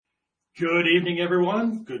Good evening,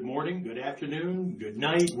 everyone. Good morning, good afternoon, good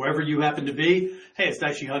night, wherever you happen to be. Hey, it's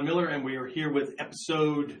Daishi Miller, and we are here with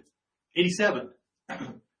episode 87. I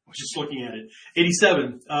was just looking at it.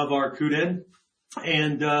 87 of our KUDEN.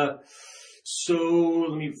 And so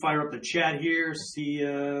let me fire up the chat here, see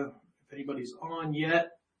if anybody's on yet.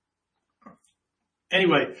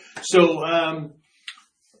 Anyway, so a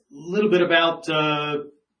little bit about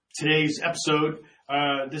today's episode.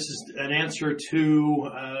 This is an answer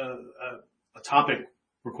to a topic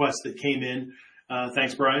request that came in.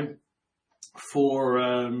 Thanks, Brian,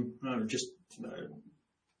 for just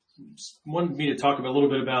wanted me to talk about a little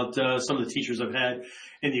bit about some of the teachers I've had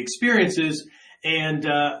and the experiences. And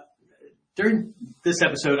during this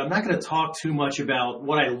episode, I'm not going to talk too much about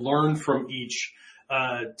what I learned from each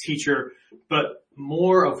teacher, but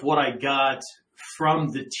more of what I got from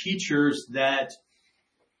the teachers that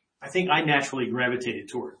I think I naturally gravitated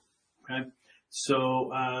toward. Okay.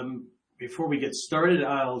 So, before we get started,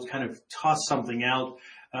 I'll kind of toss something out.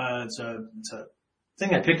 It's a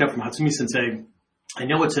thing I picked up from Hatsumi-Sensei. I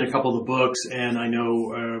know it's in a couple of the books, and I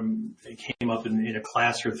know, it came up in a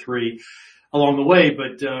class or three along the way,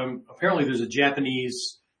 but, apparently there's a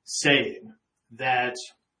Japanese saying that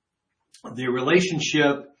the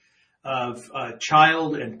relationship of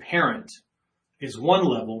child and parent is one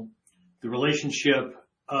level. The relationship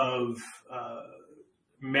of a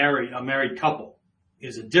married couple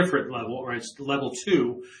is a different level, or it's level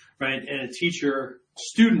 2, right? And a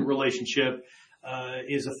teacher-student relationship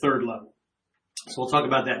is a third level. So we'll talk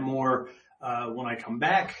about that more when I come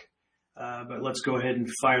back. But let's go ahead and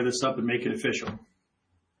fire this up and make it official.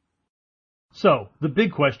 So, the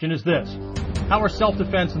big question is this. How are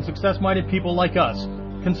self-defense and success-minded people like us,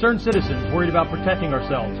 concerned citizens worried about protecting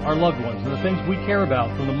ourselves, our loved ones, and the things we care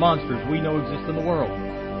about from the monsters we know exist in the world?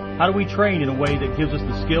 How do we train in a way that gives us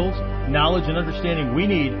the skills, knowledge, and understanding we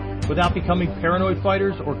need without becoming paranoid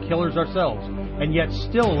fighters or killers ourselves, and yet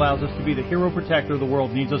still allows us to be the hero protector the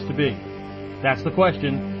world needs us to be? That's the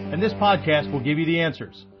question, and this podcast will give you the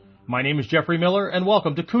answers. My name is Jeffrey Miller, and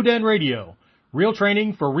welcome to KUDEN Radio, real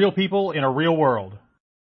training for real people in a real world.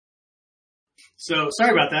 So,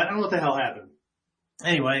 sorry about that. I don't know what the hell happened.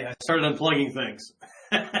 Anyway, I started unplugging things.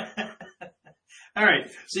 All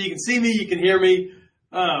right, so you can see me, you can hear me.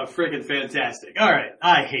 Oh, freaking fantastic. All right.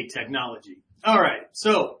 I hate technology. All right.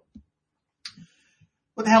 So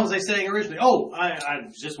what the hell was I saying originally? Oh,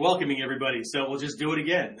 I'm just welcoming everybody. So we'll just do it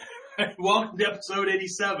again. Welcome to episode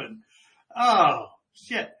 87. Oh,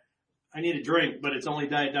 shit. I need a drink, but it's only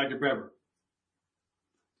Diet Dr. Pepper.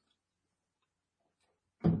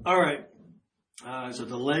 All right. There's a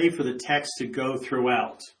delay for the text to go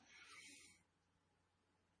throughout.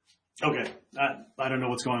 Okay. I don't know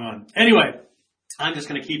what's going on. Anyway. I'm just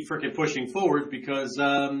going to keep freaking pushing forward because,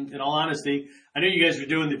 in all honesty, I know you guys are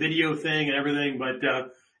doing the video thing and everything, but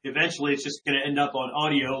eventually it's just going to end up on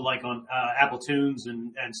audio, like on Apple Tunes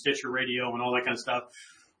and Stitcher Radio and all that kind of stuff,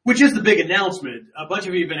 which is the big announcement. A bunch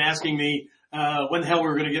of you have been asking me when the hell we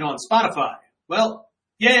were going to get on Spotify. Well,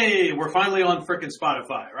 yay, we're finally on freaking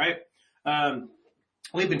Spotify, right?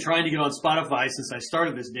 We've been trying to get on Spotify since I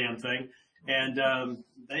started this damn thing, and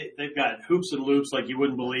they've got hoops and loops like you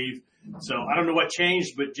wouldn't believe. So I don't know what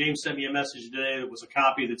changed, but James sent me a message today that was a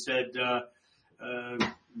copy that said,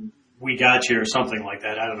 we got you or something like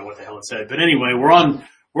that. I don't know what the hell it said. But anyway, we're on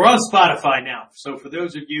Spotify now. So for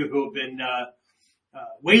those of you who have been,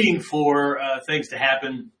 waiting for, things to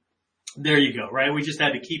happen, there you go, right? We just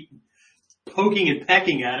had to keep poking and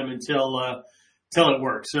pecking at them until it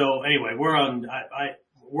worked. So anyway, we're on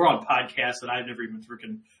podcasts that I've never even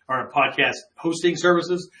or podcast hosting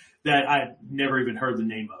services that I've never even heard the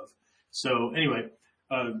name of. So anyway,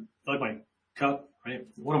 like my cup, right?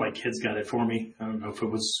 One of my kids got it for me. I don't know if it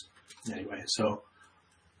was, anyway, so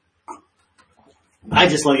I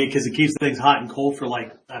just like it because it keeps things hot and cold for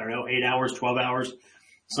like, I don't know, 8 hours, 12 hours,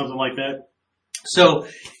 something like that. So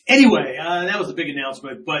anyway, that was the big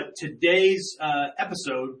announcement, but today's,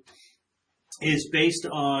 episode is based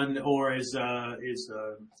on, or is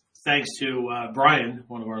thanks to, Brian,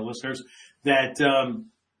 one of our listeners, that,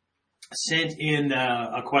 sent in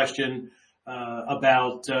a question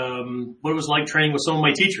about what it was like training with some of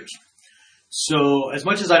my teachers. So as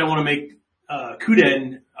much as I don't want to make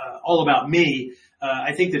KUDEN all about me,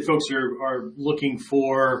 I think that folks are looking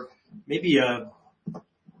for maybe a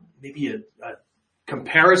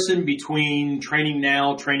comparison between training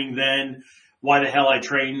now, training then, why the hell I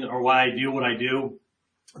train or why I do what I do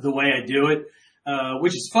the way I do it,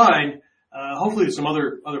 which is fine. Hopefully there's some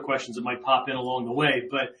other questions that might pop in along the way,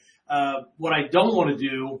 but what I don't want to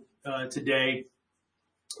do today,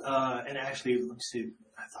 and actually, let me see,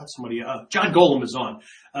 I thought somebody, John Golem is on.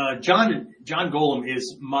 John Golem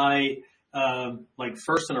is my, like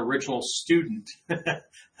first and original student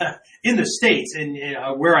in the States and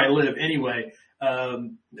where I live anyway.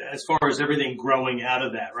 As far as everything growing out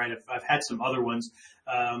of that, right? I've had some other ones.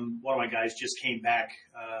 One of my guys just came back,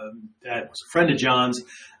 that was a friend of John's,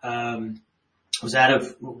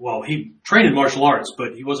 he trained in martial arts,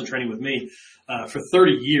 but he wasn't training with me, for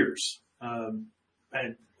 30 years. And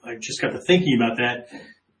I just got to thinking about that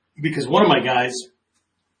because one of my guys,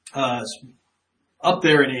 is up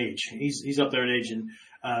there in age. He's up there in age. And,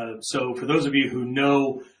 so for those of you who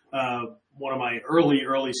know, one of my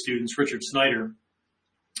early students, Richard Snyder,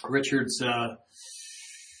 Richard's in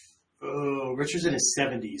his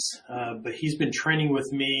 70s, but he's been training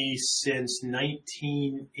with me since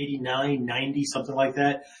 1989, 90, something like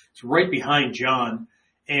that. It's right behind John.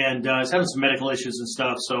 And, he's having some medical issues and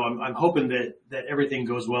stuff. So I'm hoping that everything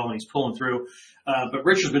goes well and he's pulling through. But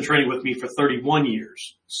Richard's been training with me for 31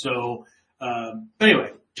 years. So, but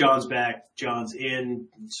anyway, John's back, John's in.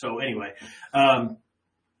 So anyway, I've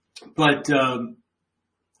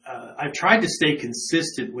tried to stay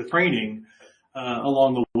consistent with training,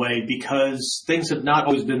 along the way because things have not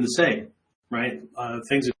always been the same, right?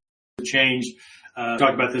 Things have changed.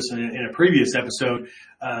 Talked about this in a previous episode,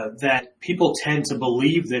 that people tend to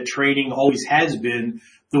believe that training always has been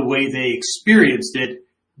the way they experienced it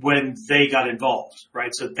when they got involved,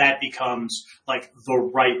 right? So that becomes like the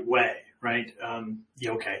right way, right?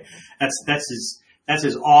 Okay. That's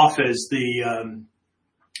as off as the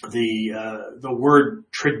word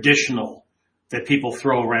traditional that people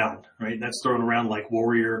throw around, right? That's thrown around like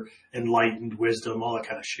warrior, enlightened, wisdom, all that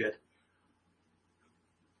kind of shit.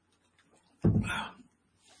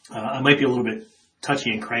 I might be a little bit touchy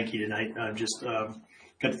and cranky tonight. I've just got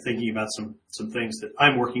to thinking about some things that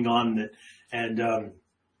I'm working on and I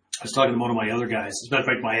was talking to one of my other guys. As a matter of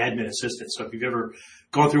fact, my admin assistant. So if you've ever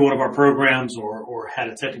gone through one of our programs or had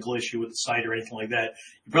a technical issue with the site or anything like that,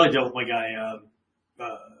 you probably dealt with my guy,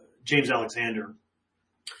 James Alexander.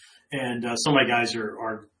 And some of my guys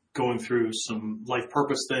are going through some life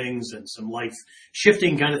purpose things and some life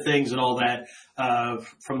shifting kind of things and all that,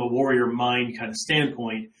 from a warrior mind kind of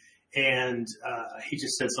standpoint. And, he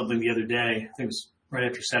just said something the other day, I think it was right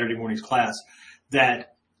after Saturday morning's class,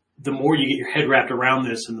 that the more you get your head wrapped around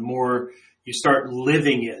this and the more you start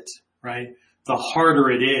living it, right, the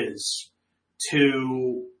harder it is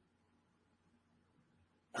to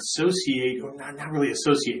associate, or not really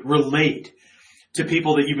associate, relate to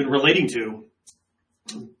people that you've been relating to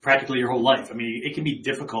practically your whole life. I mean, it can be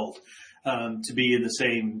difficult to be in the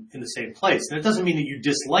same place. And it doesn't mean that you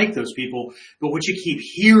dislike those people, but what you keep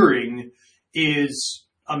hearing is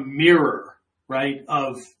a mirror, right,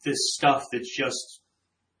 of this stuff that's just,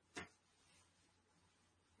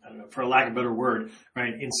 I don't know, for a lack of a better word,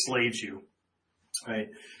 right, enslaves you, right,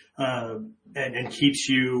 and keeps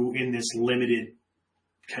you in this limited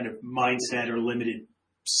kind of mindset or limited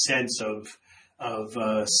sense of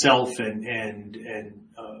self and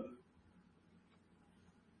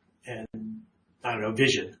I don't know,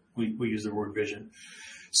 vision. We use the word vision.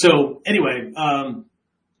 So anyway, so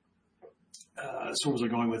where was I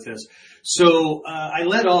going with this? So, I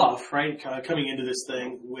led off, right, coming into this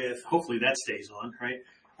thing with, hopefully that stays on, right?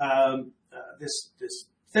 This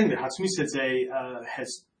thing that Hatsumi-Sensei,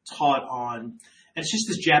 has taught on, and it's just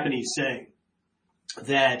this Japanese saying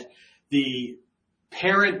that the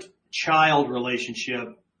parent-child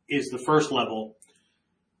relationship is the first level.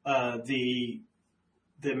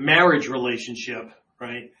 The marriage relationship,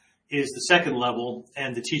 right, is the second level,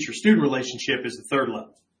 and the teacher-student relationship is the third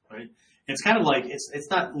level, right? It's kind of like, it's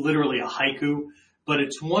not literally a haiku, but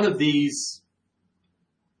it's one of these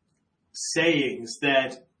sayings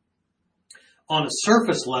that on a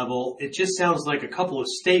surface level, it just sounds like a couple of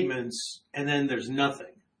statements and then there's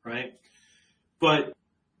nothing, right? But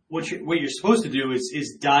what you're supposed to do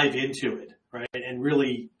is dive into it, right? And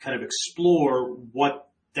really kind of explore what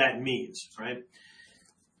that means, right?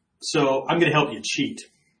 So I'm going to help you cheat,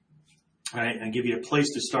 right? And give you a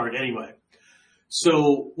place to start anyway.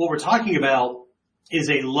 So what we're talking about is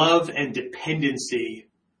a love and dependency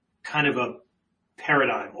kind of a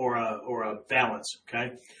paradigm or a balance,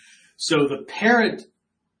 okay? So the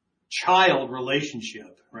parent-child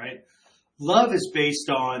relationship, right? Love is based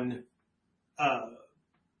on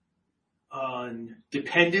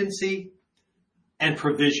dependency and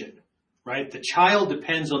provision, right? The child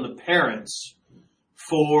depends on the parents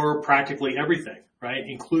for practically everything, right?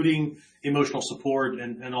 Including emotional support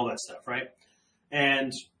and all that stuff, right?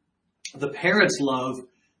 And the parent's love,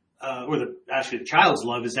 the child's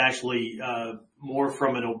love is actually, more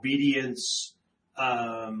from an obedience,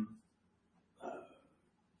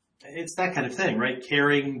 it's that kind of thing, right?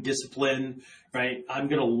 Caring, discipline, right? I'm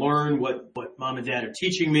going to learn what mom and dad are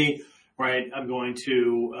teaching me, right? I'm going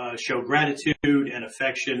to show gratitude and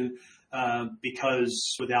affection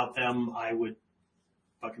because without them, I would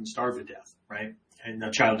fucking starve to death, right? And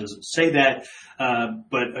a child doesn't say that,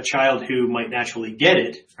 but a child who might naturally get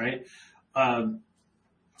it, right?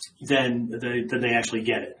 Then they actually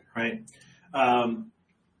get it, right?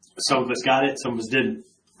 Some of us got it, some of us didn't,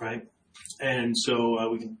 right? And so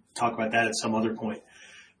we can talk about that at some other point.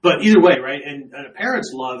 But either way, right? And a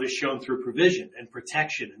parent's love is shown through provision and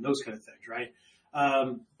protection and those kind of things, right?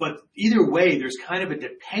 But either way, there's kind of a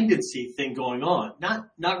dependency thing going on.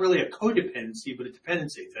 Not really a codependency, but a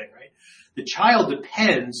dependency thing, right? The child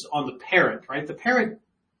depends on the parent, right? The parent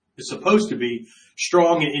is supposed to be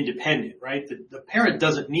strong and independent, right? The parent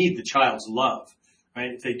doesn't need the child's love,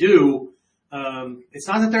 right? If they do, it's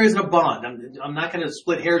not that there isn't a bond. I'm not going to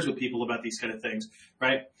split hairs with people about these kind of things,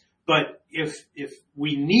 right? But if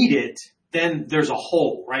we need it, then there's a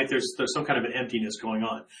hole, right? There's some kind of an emptiness going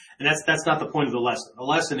on. And that's not the point of the lesson. The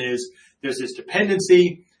lesson is there's this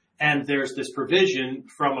dependency and there's this provision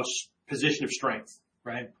from a position of strength,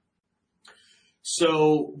 right?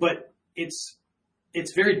 So, but it's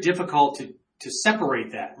very difficult to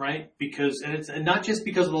separate that, right? Because, and not just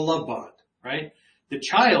because of the love bond, right? The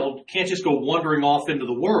child can't just go wandering off into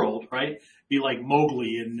the world, right? Be like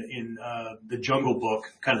Mowgli in the Jungle Book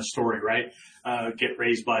kind of story, right? Get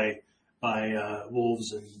raised by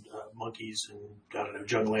wolves and monkeys and, I don't know,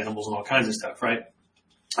 jungle animals and all kinds of stuff, right?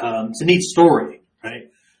 It's a neat story, right?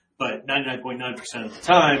 But 99.9% of the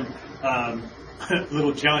time,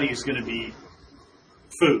 little Johnny is going to be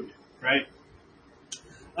food, right?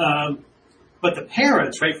 But the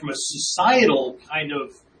parents, right, from a societal kind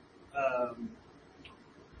of,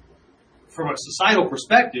 from a societal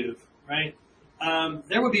perspective, right,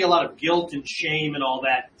 there would be a lot of guilt and shame and all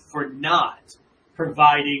that for not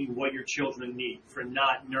providing what your children need, for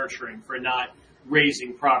not nurturing, for not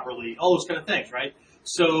raising properly, all those kind of things, right?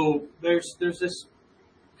 So there's this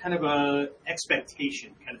kind of a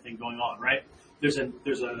expectation kind of thing going on, right? There's a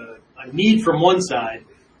need from one side,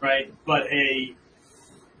 right? But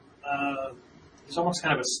there's almost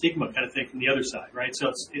kind of a stigma kind of thing from the other side, right? So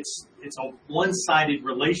it's a one-sided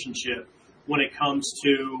relationship when it comes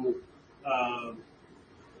to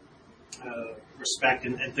respect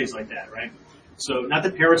and things like that, right? So not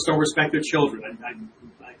that parents don't respect their children.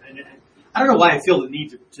 I don't know why I feel the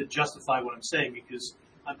need to justify what I'm saying, because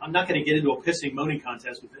I'm not going to get into a pissing moaning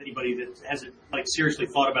contest with anybody that hasn't like seriously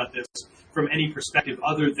thought about this from any perspective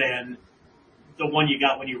other than the one you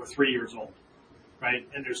got when you were 3 years old, right?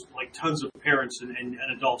 And there's like tons of parents and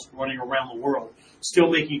adults running around the world still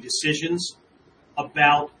making decisions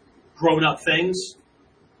about grown-up things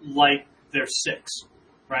like they're 6,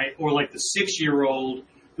 right? Or like the 6-year-old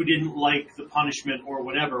who didn't like the punishment or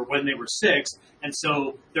whatever when they were 6, and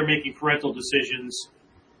so they're making parental decisions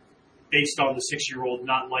based on the 6-year-old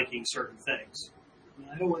not liking certain things.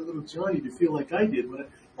 I don't want little Johnny to feel like I did.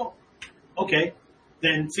 Well, okay,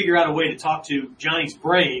 then figure out a way to talk to Johnny's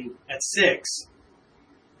brain at 6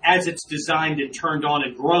 as it's designed and turned on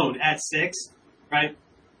and grown at 6, right,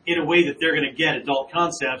 in a way that they're going to get adult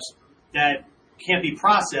concepts that can't be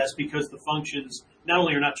processed because the functions not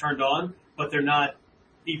only are not turned on, but they're not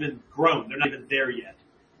even grown. They're not even there yet,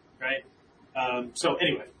 right? So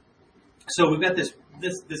anyway, so we've got this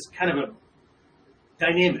kind of a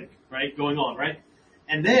dynamic, right, going on, right?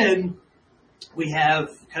 And then we have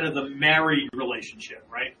kind of the married relationship,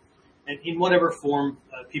 right? And in whatever form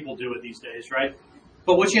people do it these days, right?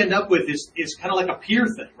 But what you end up with is kind of like a peer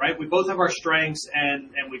thing, right? We both have our strengths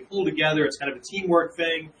and we pull together. It's kind of a teamwork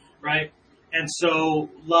thing, right? And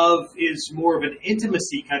so love is more of an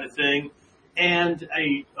intimacy kind of thing and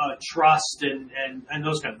a trust and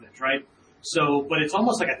those kind of things, right? So, but it's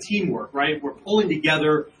almost like a teamwork, right? We're pulling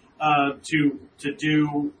together to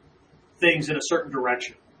do things in a certain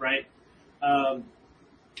direction, right?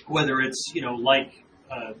 Whether it's, like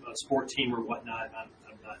a sport team or whatnot.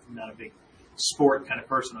 I'm not a big sport kind of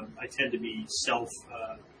person. I tend to be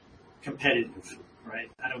competitive, right?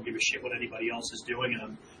 I don't give a shit what anybody else is doing, and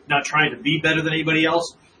I'm not trying to be better than anybody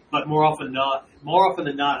else. But more often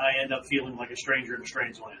than not, I end up feeling like a stranger in a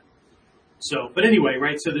strange land. So, but anyway,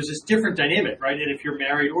 right? So there's this different dynamic, right? And if you're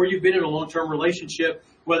married or you've been in a long-term relationship,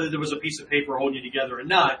 whether there was a piece of paper holding you together or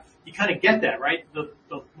not, you kind of get that, right?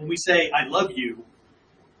 When we say "I love you,"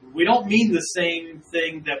 we don't mean the same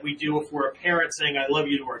thing that we do if we're a parent saying "I love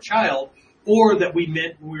you" to our child, or that we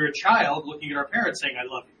meant when we were a child looking at our parents saying "I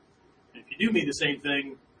love you." And if you do mean the same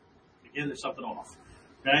thing, again, there's something off.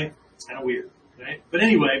 Okay, it's kind of weird. Right? But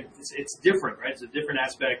anyway, it's different, right? It's a different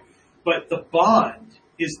aspect. But the bond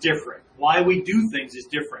is different. Why we do things is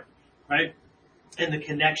different, right? And the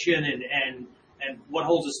connection and what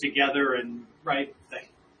holds us together and, right?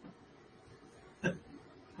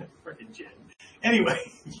 Freaking Jen. Anyway,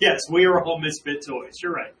 yes, we are all misfit toys.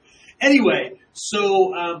 You're right. Anyway,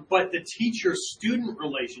 so, but the teacher-student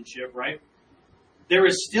relationship, right? There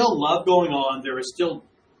is still love going on. There is still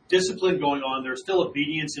discipline going on. There's still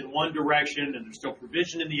obedience in one direction, and there's still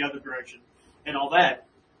provision in the other direction, and all that.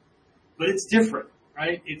 But it's different,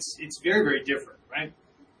 right? It's very, very different, right?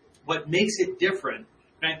 What makes it different,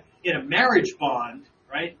 right? In a marriage bond,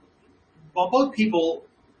 right? While both people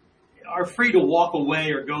are free to walk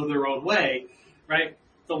away or go their own way, right?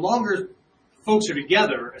 The longer folks are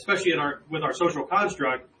together, especially with our social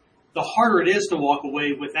construct, the harder it is to walk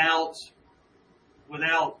away without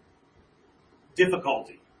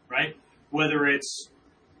difficulty, right? Whether it's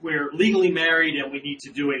we're legally married and we need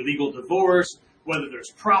to do a legal divorce, whether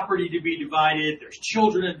there's property to be divided, there's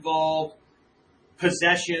children involved,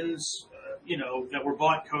 possessions, that were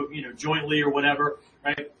bought, jointly or whatever,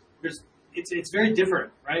 right? It's very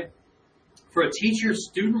different, right? For a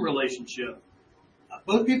teacher-student relationship,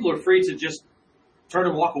 both people are free to just turn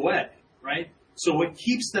and walk away, right? So what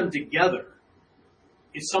keeps them together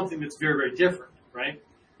is something that's very, very different, right?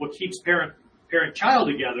 What keeps parent-child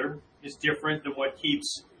together is different than what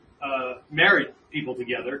keeps married people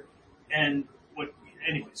together,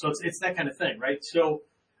 anyway. So it's that kind of thing, right? So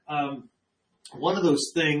one of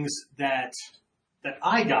those things that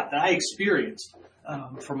I experienced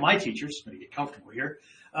from my teachers, let me get comfortable here,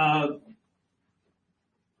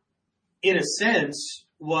 in a sense,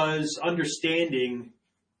 was understanding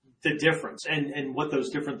the difference and what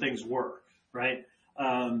those different things were, right?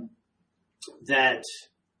 From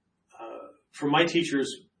my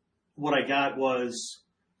teachers, what I got was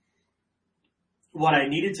what I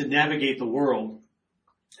needed to navigate the world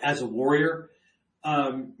as a warrior,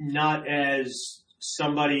 not as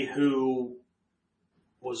somebody who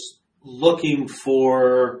was looking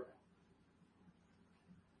for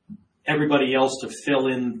everybody else to fill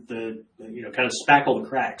in the, kind of spackle the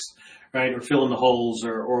cracks, right? Or fill in the holes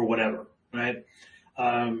or whatever, right?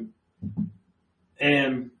 And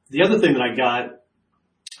the other thing that I got,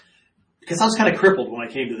 because I was kind of crippled when I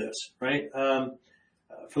came to this, right?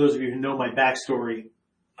 For those of you who know my backstory,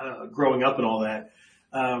 growing up and all that,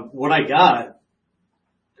 what I got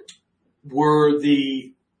were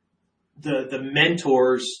the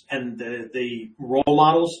mentors and the role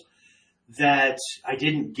models that I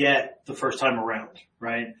didn't get the first time around,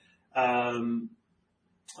 right?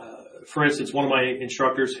 For instance, one of my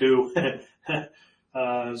instructors who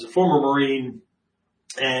was a former Marine,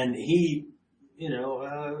 and he,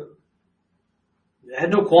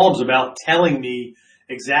 had no qualms about telling me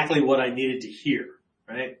exactly what I needed to hear,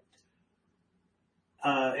 right?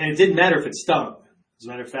 And it didn't matter if it stung. As a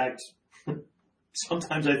matter of fact,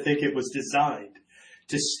 sometimes I think it was designed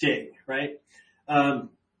to sting, right?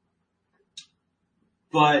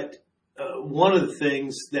 But one of the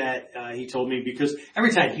things that he told me, because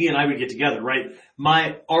every time he and I would get together, right,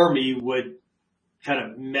 my Army would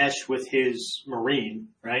kind of mesh with his Marine,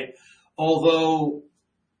 right? Although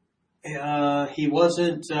he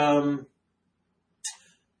wasn't, John,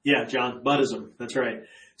 Buddhism, that's right.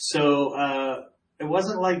 So it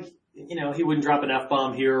wasn't like, he wouldn't drop an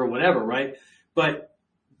F-bomb here or whatever, right? But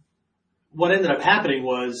what ended up happening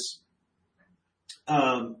was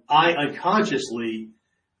I unconsciously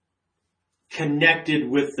connected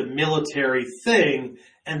with the military thing,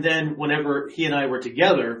 and then whenever he and I were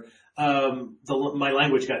together, my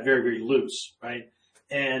language got very, very loose, right?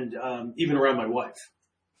 And even around my wife.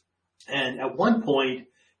 And at one point,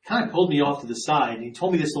 kind of pulled me off to the side, and he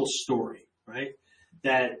told me this little story, right?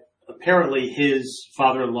 That apparently his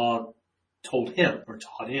father-in-law told him or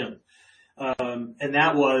taught him. And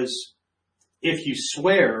that was, if you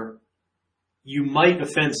swear, you might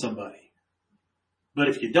offend somebody. But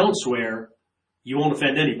if you don't swear, you won't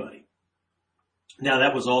offend anybody. Now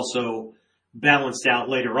that was also balanced out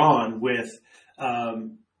later on with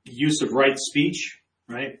use of right speech,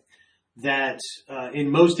 right? That in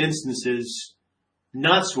most instances,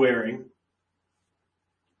 not swearing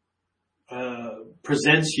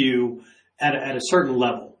presents you at a certain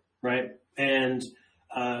level, right? And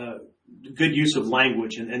good use of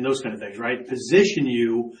language and those kind of things, right? Position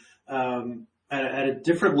you at a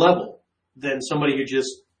different level than somebody who just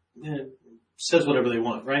says whatever they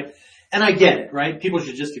want, right? And I get it, right? People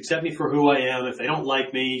should just accept me for who I am. If they don't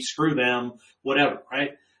like me, screw them, whatever,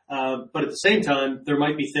 right? But at the same time, there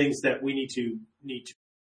might be things that we need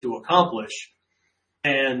to accomplish.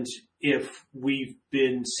 And if we've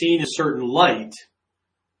been seen a certain light,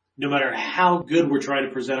 no matter how good we're trying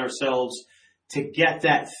to present ourselves to get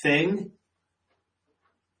that thing,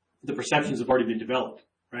 the perceptions have already been developed,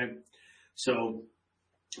 right? So,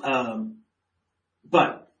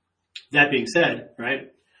 but that being said,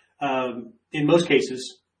 right, in most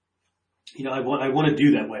cases, I want to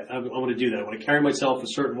do that way. I want to do that. I want to carry myself a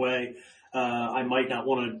certain way. I might not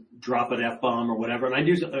want to drop an F-bomb or whatever. And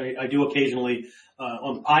I do occasionally,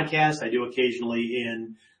 on the podcast. I do occasionally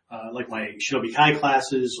in, like my Shinobi Kai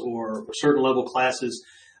classes or certain level classes,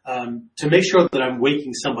 to make sure that I'm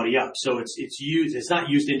waking somebody up. So it's not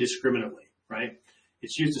used indiscriminately, right?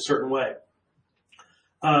 It's used a certain way.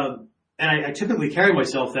 And I typically carry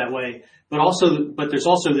myself that way, but there's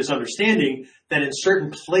also this understanding that in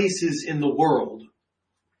certain places in the world,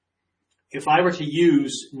 if I were to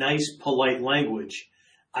use nice, polite language,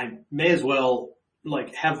 I may as well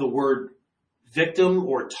have the word victim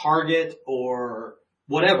or target or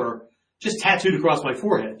whatever just tattooed across my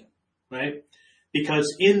forehead, right?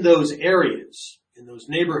 Because in those areas, in those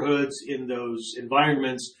neighborhoods, in those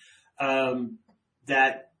environments,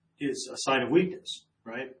 that is a sign of weakness,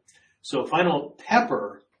 right? So if I don't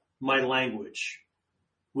pepper my language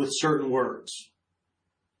with certain words,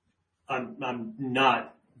 I'm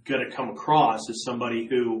not going to come across as somebody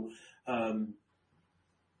who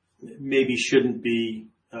maybe shouldn't be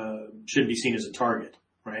seen as a target,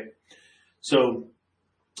 right? So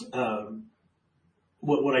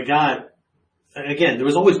what I got, and again, there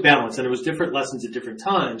was always balance, and there was different lessons at different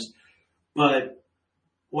times, but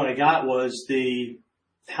what I got was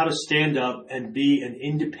how to stand up and be an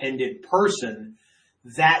independent person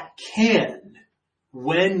that can,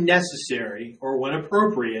 when necessary or when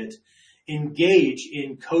appropriate, engage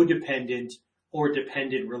in codependent or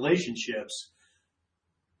dependent relationships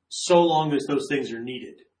so long as those things are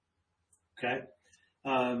needed. Okay?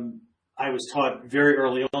 I was taught very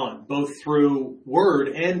early on, both through word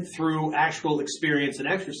and through actual experience and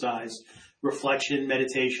exercise, reflection,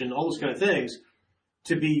 meditation, all those kind of things,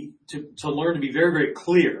 to learn to be very, very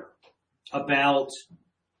clear about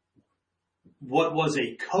what was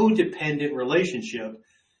a codependent relationship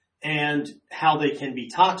and how they can be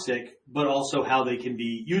toxic, but also how they can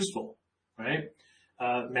be useful, right?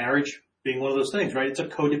 Marriage being one of those things, right? It's a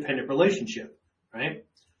codependent relationship, right?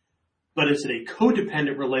 But is it a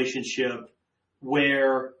codependent relationship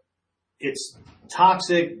where it's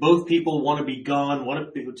toxic, both people want to be gone, want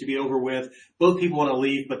it to be over with, both people want to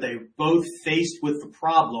leave, but they're both faced with the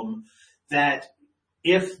problem that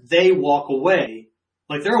if they walk away,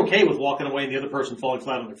 they're okay with walking away and the other person falling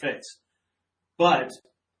flat on their face. But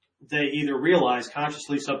they either realize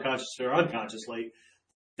consciously, subconsciously, or unconsciously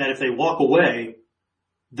that if they walk away,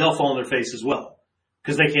 they'll fall on their face as well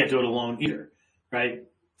because they can't do it alone either, right?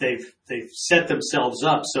 They've set themselves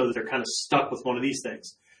up so that they're kind of stuck with one of these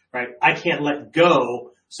things, right? I can't let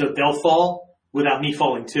go so that they'll fall without me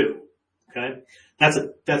falling too, okay? That's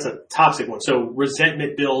a toxic one. So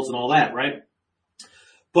resentment builds and all that, right?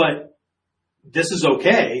 But this is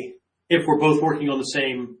okay if we're both working on the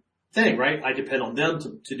same thing, right? I depend on them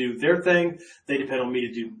to do their thing. They depend on me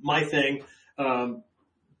to do my thing. But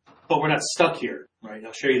we're not stuck here, right?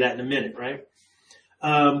 I'll show you that in a minute, right?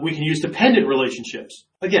 We can use dependent relationships.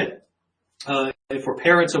 Again, if we're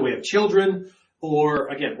parents and we have children, or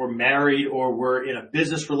again, we're married or we're in a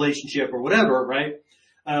business relationship or whatever, right?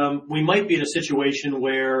 We might be in a situation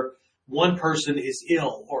where one person is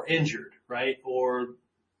ill or injured, right? Or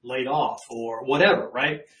laid off or whatever,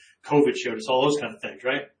 right? COVID showed us all those kind of things,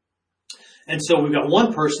 right? And so we've got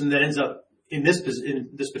one person that ends up in this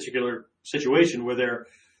particular situation where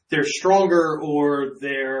they're stronger or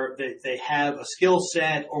they have a skill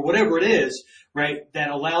set or whatever it is, right? That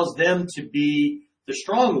allows them to be the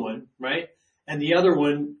strong one, right? And the other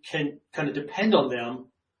one can kind of depend on them,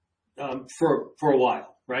 for a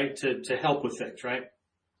while, right? To help with things, right?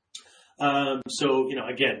 So,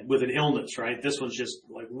 again, with an illness, right? This one's just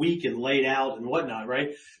weak and laid out and whatnot, right?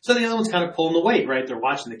 So the other one's kind of pulling the weight, right? They're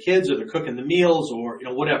watching the kids or they're cooking the meals or,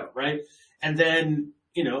 whatever, right? And then,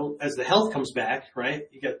 as the health comes back, right?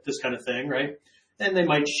 You get this kind of thing, right? And they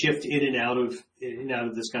might shift in and out of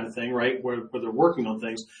this kind of thing, right? Where they're working on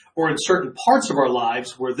things. Or in certain parts of our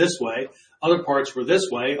lives, we're this way. Other parts were this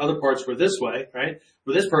way. Other parts were this way, right?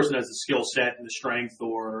 Where this person has the skill set and the strength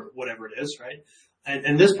or whatever it is, right?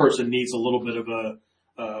 And this person needs a little bit of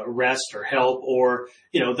a rest or help or,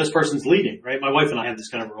 this person's leading, right? My wife and I have this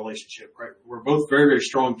kind of a relationship, right? We're both very, very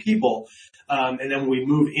strong people. And then when we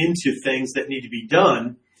move into things that need to be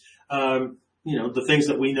done, the things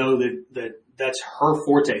that we know that's her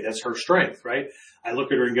forte, that's her strength, right? I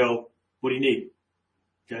look at her and go, what do you need?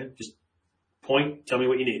 Okay. Just point, tell me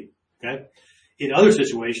what you need. Okay. In other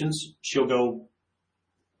situations, she'll go,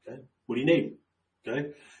 okay, what do you need?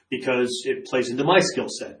 Okay. because it plays into my skill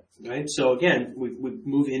set, right? So again, we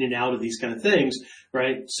move in and out of these kind of things,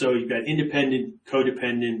 right? So you've got independent,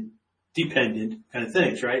 codependent, dependent kind of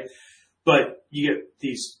things, right? But you get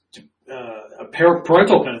these, a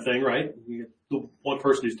parental kind of thing, right? You get the one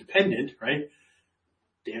person who's dependent, right?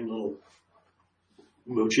 Damn little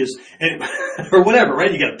mooches and or whatever,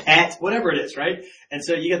 right? You got a pet, whatever it is, right? And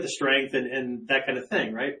so you get the strength and that kind of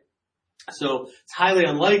thing, right? So it's highly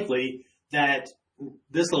unlikely that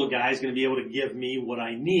this little guy is going to be able to give me what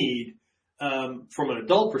I need from an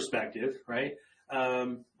adult perspective, right?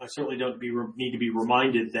 I certainly don't need to be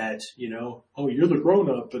reminded that, oh, you're the grown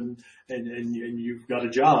up and you've got a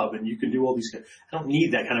job and you can do all these things. I don't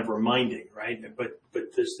need that kind of reminding, right? But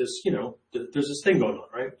there's this, there's this thing going on,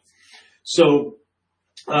 right? So,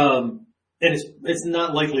 and it's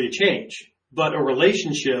not likely to change, but a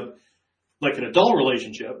relationship, like an adult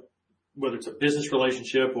relationship, whether it's a business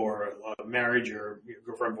relationship or a marriage or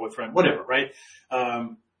girlfriend, boyfriend, whatever, right?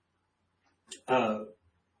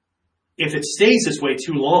 If it stays this way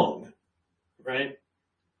too long, right,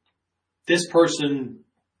 this person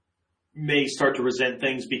may start to resent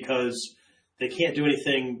things because they can't do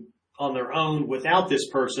anything on their own without this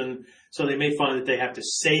person. So they may find that they have to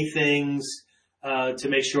say things to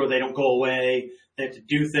make sure they don't go away. They have to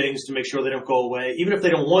do things to make sure they don't go away, even if they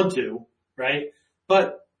don't want to, right?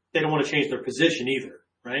 But they don't want to change their position either,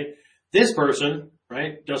 right? This person,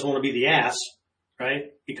 right, doesn't want to be the ass,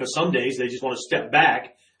 right? Because some days they just want to step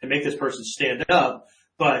back and make this person stand up.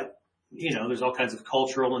 But, there's all kinds of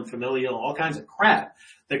cultural and familial, all kinds of crap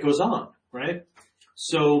that goes on, right?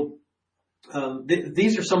 So,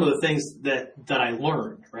 these are some of the things that I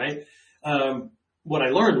learned, right? What I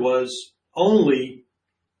learned was only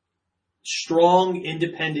strong,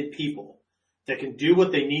 independent people that can do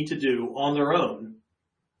what they need to do on their own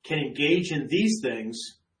can engage in these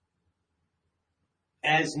things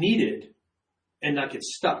as needed and not get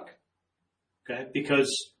stuck. Okay?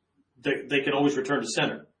 Because they can always return to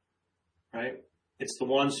center, right? It's the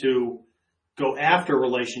ones who go after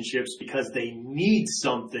relationships because they need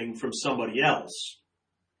something from somebody else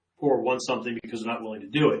or want something because they're not willing to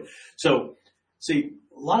do it. So, see,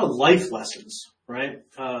 a lot of life lessons, right?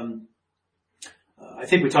 I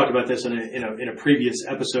think we talked about this in a previous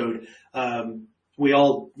episode. We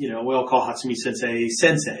all call Hatsumi-Sensei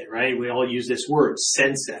sensei, right? We all use this word,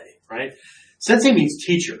 sensei, right? Sensei means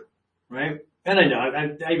teacher, right? And I know,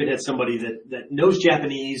 I even had somebody that knows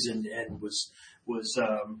Japanese and was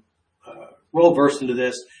well versed into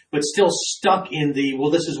this, but still stuck in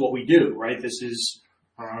this is what we do, right? This is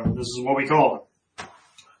what we call it.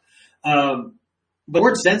 But the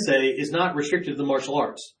word sensei is not restricted to the martial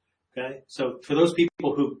arts, okay? So for those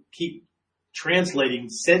people who keep translating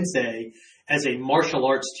sensei as a martial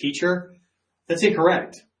arts teacher, that's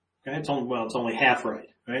incorrect, okay? It's only half right?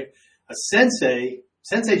 A sensei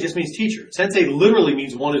just means teacher. Sensei literally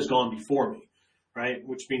means one who's gone before me, right?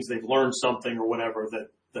 Which means they've learned something or whatever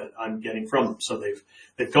that I'm getting from them. So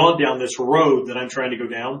they've gone down this road that I'm trying to go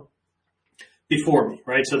down before me,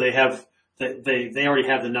 right? So they already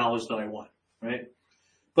have the knowledge that I want, right?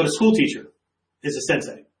 But a school teacher is a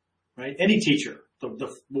sensei, right? Any teacher, the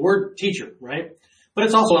word teacher, right? But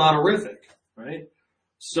it's also an honorific, right?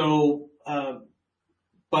 So,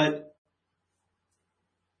 but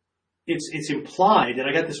it's implied, and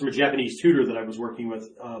I got this from a Japanese tutor that I was working with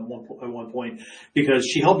at one point, because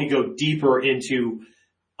she helped me go deeper into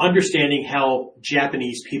understanding how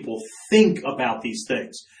Japanese people think about these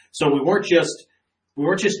things. So we weren't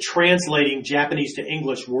just translating Japanese to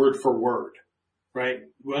English word for word, right?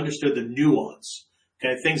 We understood the nuance.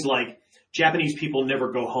 Okay, things like Japanese people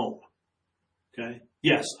never go home. Okay,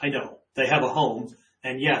 yes, I know they have a home,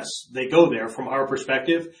 and yes, they go there from our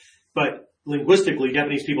perspective, but linguistically,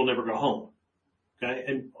 Japanese people never go home. Okay,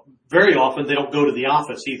 and very often they don't go to the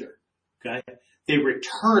office either. Okay, they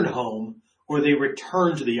return home or they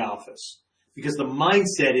return to the office because the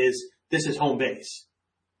mindset is this is home base.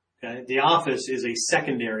 Okay, the office is a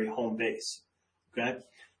secondary home base. Okay,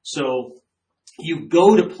 so you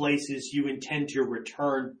go to places you intend to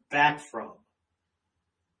return back from.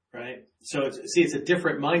 Right? So it's a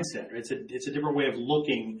different mindset. Right? It's a different way of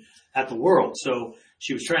looking at the world. So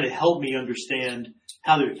she was trying to help me understand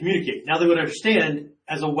how they would communicate. Now they would understand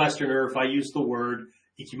as a Westerner if I use the word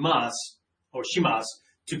ikimasu or shimasu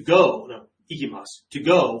to go. No, ikimasu to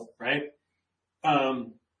go. Right?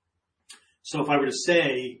 So if I were to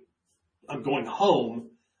say I'm going home,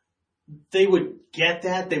 they would get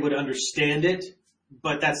that. They would understand it,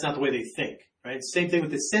 but that's not the way they think. Right? Same thing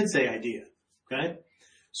with the sensei idea. Okay?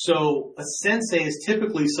 So a sensei is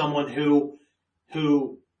typically someone who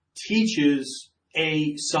teaches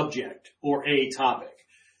a subject or a topic.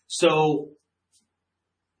 So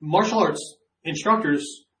martial arts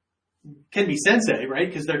instructors can be sensei, right?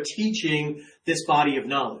 Because they're teaching this body of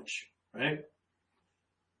knowledge, right?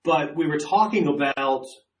 But we were talking about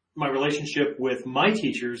my relationship with my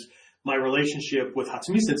teachers, my relationship with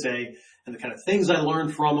Hatsumi-Sensei, and the kind of things I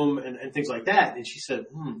learned from him and things like that. And she said,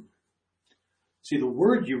 see, the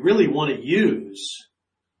word you really want to use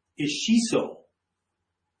is shiso.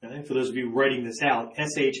 Okay? For those of you writing this out,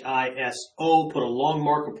 S-H-I-S-O, put a long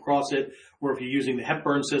mark across it, or if you're using the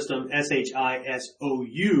Hepburn system,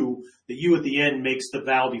 S-H-I-S-O-U, the U at the end makes the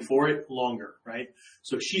vowel before it longer, right?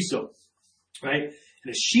 So shiso, right?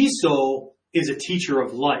 And a shiso is a teacher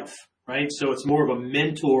of life, right? So it's more of a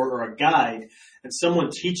mentor or a guide and someone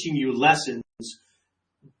teaching you lessons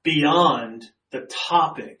beyond the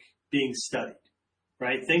topic being studied,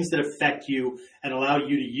 right? Things that affect you and allow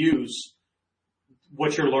you to use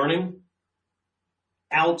what you're learning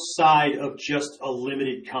outside of just a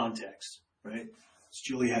limited context, right? It's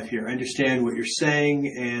Julie F. here. I understand what you're saying,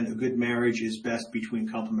 and a good marriage is best between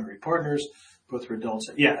complementary partners. Both are adults.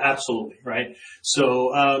 Yeah, absolutely, right?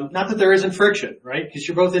 So, not that there isn't friction, right? Because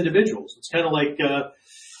you're both individuals. It's kind of like,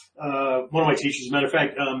 one of my teachers, as a matter of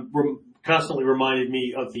fact, constantly reminded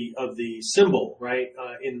me of the symbol, right?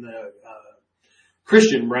 In the,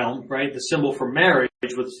 Christian realm, right? The symbol for marriage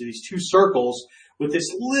with these two circles with this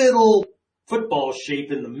little football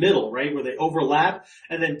shape in the middle, right? Where they overlap.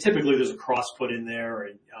 And then typically there's a cross put in there,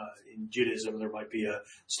 and, in Judaism there might be a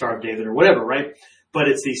Star of David or whatever, right? But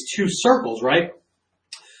it's these two circles, right?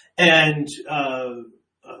 And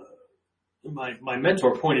my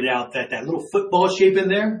mentor pointed out that little football shape in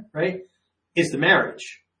there, right, is the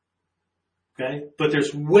marriage. Okay? But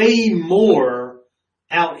there's way more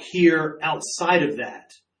out here outside of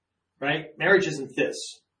that, right? Marriage isn't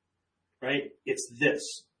this, right? It's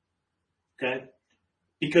this. Okay?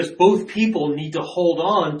 Because both people need to hold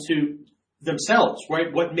on to themselves,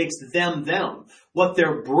 right? What makes them them, what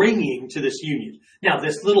they're bringing to this union. Now,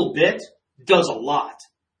 this little bit does a lot,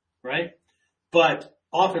 right? But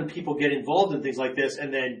often people get involved in things like this,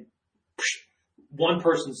 and then one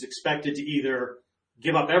person's expected to either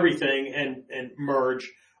give up everything and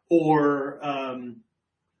merge, or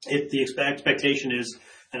if the expectation is,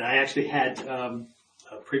 and I actually had a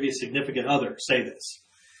previous significant other say this,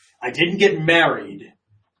 I didn't get married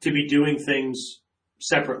to be doing things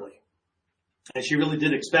separately. And she really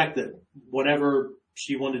did expect that whatever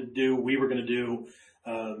she wanted to do, we were going to do.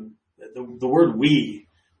 The word we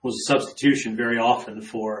was a substitution very often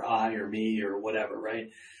for I or me or whatever, right?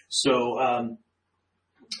 So,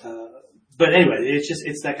 but anyway,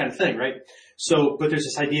 it's that kind of thing, right? So, but there's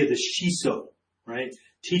this idea of the shiso, right?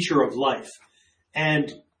 Teacher of life.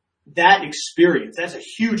 And that experience, that's a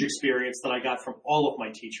huge experience that I got from all of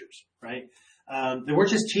my teachers, right? They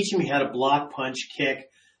weren't just teaching me how to block, punch, kick,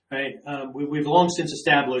 right? We've long since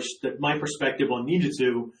established that my perspective on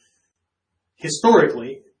ninjutsu,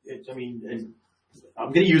 historically, and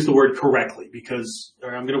I'm going to use the word correctly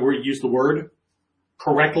or I'm going to use the word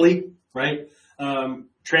correctly, right?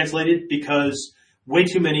 Translated, because way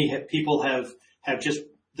too many people have just,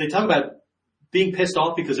 they talk about being pissed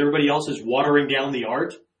off because everybody else is watering down the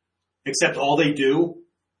art, except all they do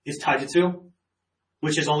is taijutsu,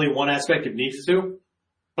 which is only one aspect of ninjutsu,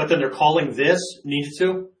 but then they're calling this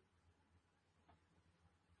ninjutsu.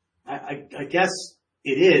 I guess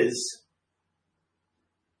it is,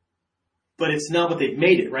 but it's not what they've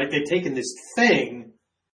made it, right? They've taken this thing,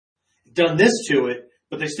 done this to it,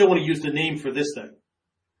 but they still want to use the name for this thing,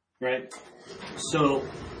 right? So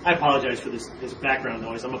I apologize for this background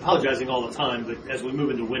noise. I'm apologizing all the time, but as we move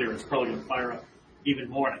into winter, it's probably going to fire up even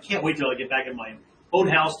more. And I can't wait till I get back in my own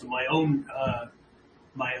house to my own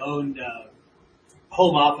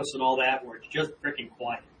home office and all that, where it's just freaking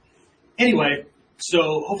quiet. Anyway,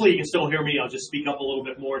 so hopefully you can still hear me. I'll just speak up a little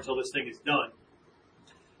bit more until this thing is done.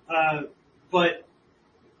 But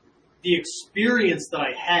the experience that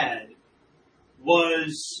I had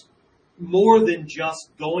was more than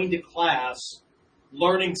just going to class,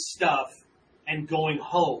 learning stuff, and going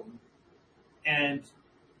home and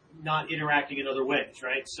not interacting in other ways,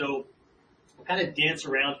 right? So we'll kind of dance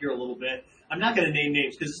around here a little bit. I'm not going to name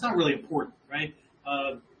names because it's not really important, right?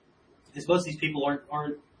 Because most of these people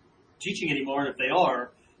aren't teaching anymore, and if they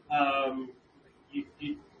are,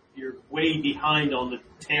 you're way behind on the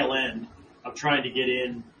tail end of trying to get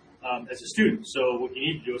in as a student. So what you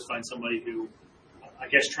need to do is find somebody who, I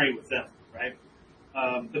guess, train with them, right?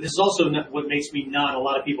 But this is also what makes me not a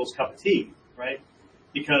lot of people's cup of tea, right?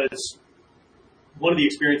 Because one of the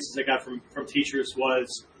experiences I got from teachers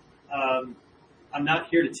was, I'm not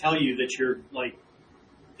here to tell you that you're like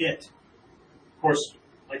it. Of course,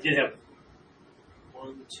 I did have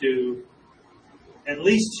one, two, at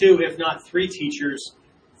least two, if not three teachers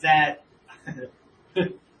that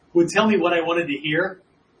would tell me what I wanted to hear,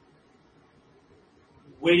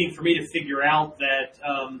 waiting for me to figure out that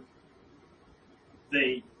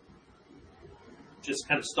they just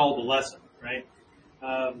kind of stalled the lesson, right?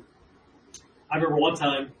 I remember one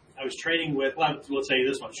time I was training with, well, let's tell you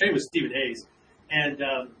this one. I was training with Stephen Hayes, and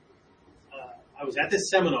I was at this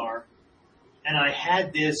seminar, and I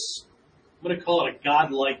had this, I'm going to call it a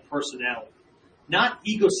godlike personality. Not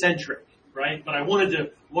egocentric, right? But I wanted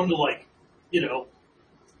to like,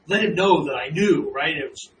 let him know that I knew, right? It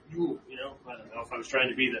was, I don't know if I was trying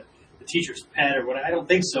to be the teacher's pet or what. I don't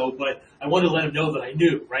think so, but I wanted to let him know that I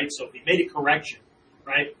knew, right? So if he made a correction,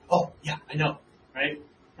 right? Oh, yeah, I know, right?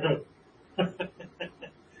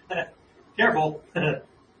 Careful.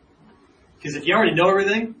 Because if you already know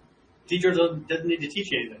everything, teacher doesn't need to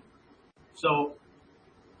teach you anything. So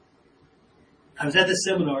I was at this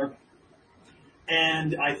seminar,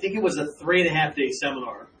 and I think it was a 3.5 day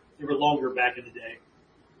seminar. They were longer back in the day.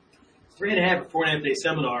 3.5 or 4.5 day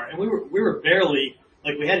seminar, and we were barely,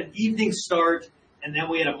 like, we had an evening start, and then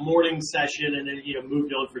we had a morning session, and then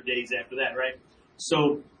moved on for days after that, right?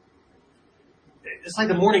 So it's like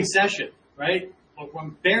the morning session, right?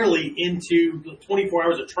 I'm barely into 24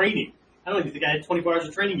 hours of training. I don't even think I had 24 hours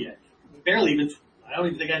of training yet. I don't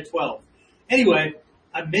even think I had 12. Anyway,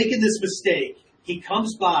 I'm making this mistake. He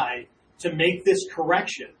comes by to make this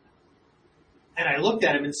correction. And I looked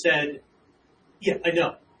at him and said, yeah, I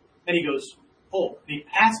know. And he goes, oh. And he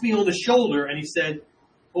passed me on the shoulder and he said,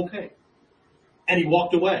 okay. And he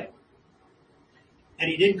walked away. And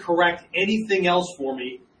he didn't correct anything else for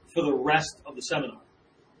me for the rest of the seminar.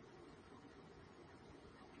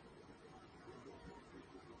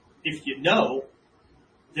 If you know,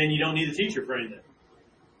 then you don't need a teacher for anything.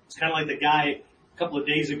 It's kind of like the guy a couple of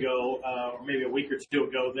days ago, or maybe a week or two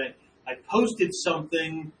ago, that I posted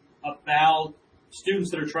something about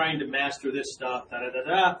students that are trying to master this stuff,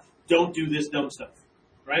 don't do this dumb stuff,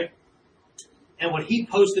 right? And what he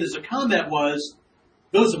posted as a comment was,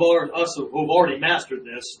 those of us who have already mastered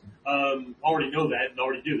this already know that and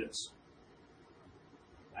already do this.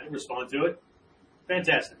 I didn't respond to it.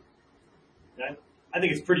 Fantastic. Okay? I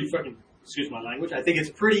think it's pretty fucking, excuse my language, I think it's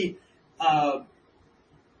pretty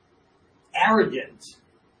arrogant.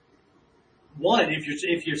 One,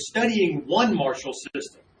 if you're studying one martial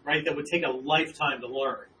system, right, that would take a lifetime to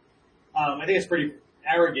learn, I think it's pretty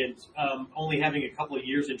arrogant, only having a couple of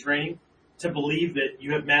years in training, to believe that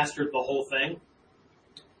you have mastered the whole thing.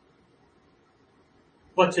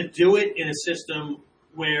 But to do it in a system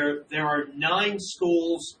where there are 9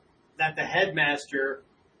 schools that the headmaster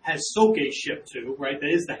has soke shipped to, right, that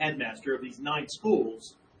is the headmaster of these 9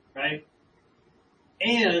 schools, right,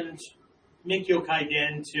 and Minkyo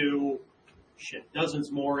Kaiden to,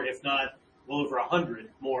 dozens more, if not well over 100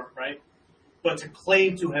 more, right, but to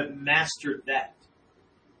claim to have mastered that.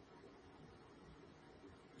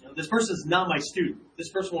 This person's not my student. This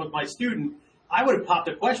person was my student. I would have popped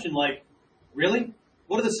a question like, really?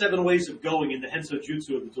 What are the 7 ways of going in the Henso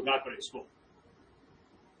Jutsu of the Togakure school?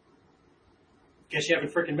 Guess you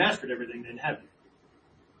haven't freaking mastered everything then, have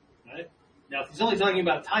you? Right? Now, if he's only talking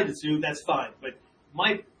about Taijutsu, that's fine. But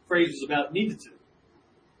my phrase is about Ninjutsu.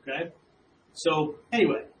 Okay? So,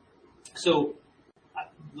 anyway. So,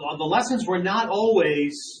 the lessons were not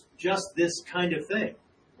always just this kind of thing.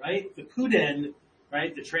 Right? The KUDEN,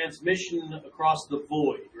 right? The transmission across the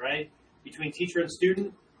void, right? Between teacher and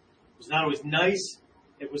student was not always nice.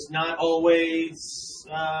 It was not always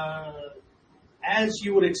as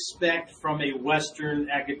you would expect from a Western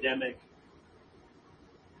academic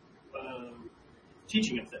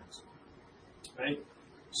teaching of things, right?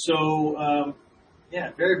 So,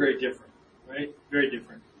 yeah, very, very different, right? Very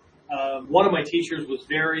different. One of my teachers was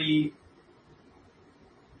very,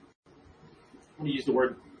 I'm going to use the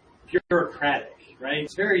word bureaucratic, right?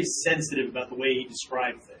 He's very sensitive about the way he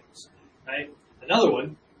described things, right? Another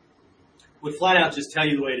one would flat out just tell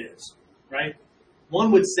you the way it is, right?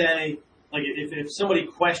 One would say, like, if somebody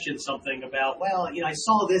questioned something about, well, I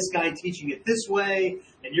saw this guy teaching it this way,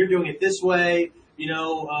 and you're doing it this way,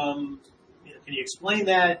 can you explain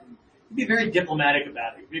that? He'd be very diplomatic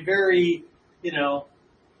about it. He'd be very,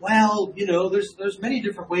 well, there's many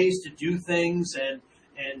different ways to do things, and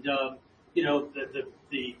the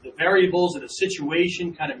variables in a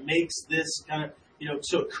situation kind of makes this kind of,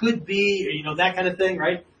 so it could be, that kind of thing,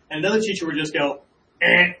 right? And another teacher would just go,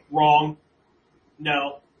 wrong,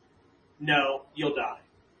 no, you'll die,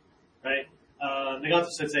 right?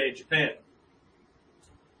 Nagato-sensei in Japan,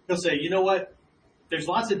 he'll say, you know what? There's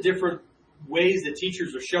lots of different ways that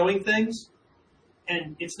teachers are showing things,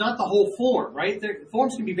 And it's not the whole form, right?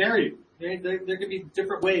 Forms can be varied. There can be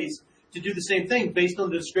different ways to do the same thing based on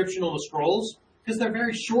the description on the scrolls, because they're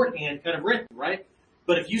very shorthand kind of written, right?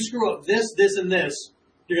 But if you screw up this, this, and this,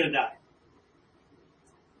 you're going to die.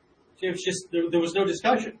 It was just, there was no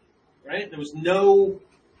discussion, right? There was no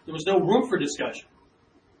room for discussion,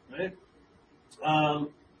 right?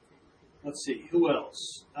 Let's see, who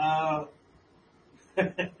else?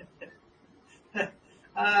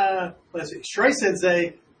 Let's see,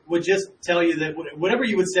 Sensei would just tell you that whatever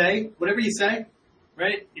you say,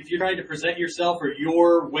 right? If you're trying to present yourself or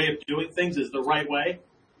your way of doing things is the right way,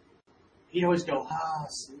 he'd always go,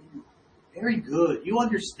 see, very good. You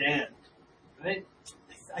understand, right?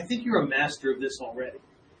 I think you're a master of this already.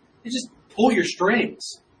 You just pull your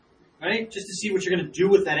strings, right? Just to see what you're going to do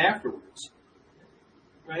with that afterwards,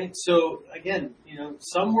 right? So again,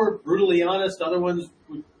 some were brutally honest, other ones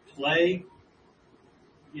would play,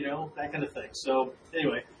 that kind of thing. So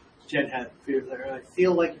anyway, Jen had fear there. I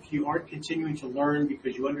feel like if you aren't continuing to learn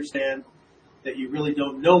because you understand that you really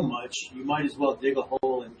don't know much, you might as well dig a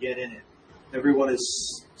hole and get in it. Everyone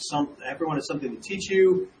has something to teach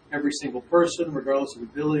you. Every single person, regardless of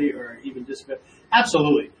ability or even disability.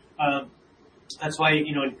 Absolutely. That's why,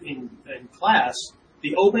 in class,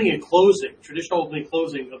 the opening and closing, traditional opening and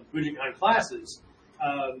closing of Bujinkan classes,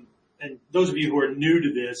 and those of you who are new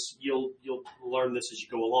to this, you'll learn this as you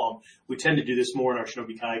go along. We tend to do this more in our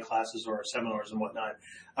Shinobi Kai classes or our seminars and whatnot.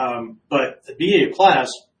 But the BA class,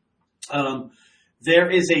 there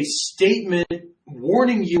is a statement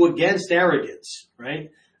warning you against arrogance,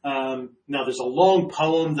 right? Now there's a long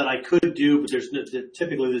poem that I could do, but there's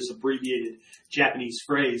typically this abbreviated Japanese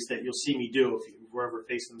phrase that you'll see me do if you're ever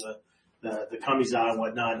facing the kamiza and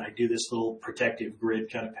whatnot. And I do this little protective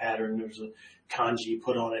grid kind of pattern. There's a kanji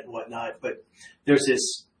put on it and whatnot. But there's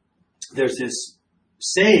this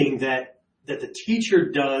saying that the teacher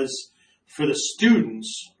does for the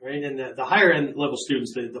students, right? And the higher end level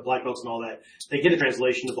students, the black belts and all that, they get a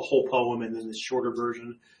translation of the whole poem and then this shorter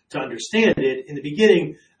version to understand it. In the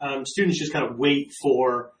beginning, students just kind of wait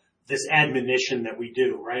for this admonition that we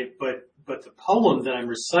do, right? But the poem that I'm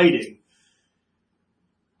reciting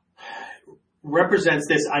represents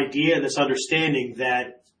this idea and this understanding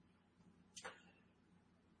that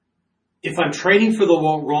if I'm training for the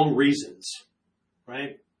wrong reasons,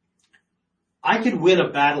 right, I could win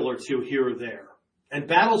a battle or two here or there. And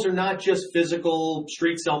battles are not just physical,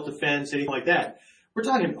 street self-defense, anything like that. We're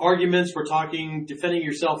talking arguments, we're talking defending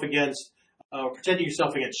yourself against, protecting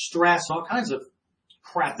yourself against stress, all kinds of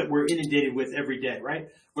crap that we're inundated with every day, right?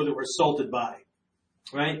 Whether we're assaulted by,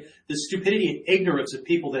 right? The stupidity and ignorance of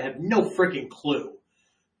people that have no freaking clue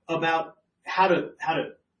about how to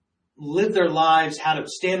live their lives, how to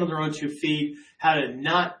stand on their own 2 feet, how to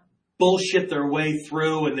not bullshit their way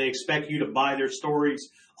through and they expect you to buy their stories,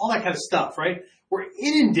 all that kind of stuff, right? We're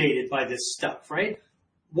inundated by this stuff, right?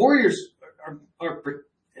 Warriors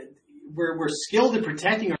we're skilled in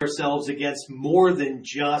protecting ourselves against more than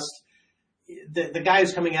just the guy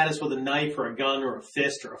who's coming at us with a knife or a gun or a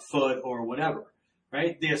fist or a foot or whatever,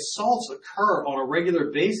 right? The assaults occur on a regular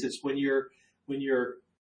basis when you're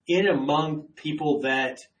in among people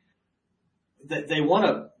that they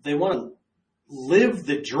want to live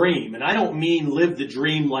the dream. And I don't mean live the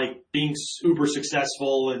dream like being uber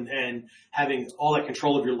successful and having all that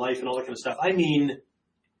control of your life and all that kind of stuff. I mean,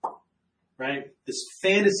 right, this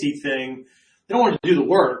fantasy thing, they don't want to do the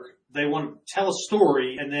work. They want to tell a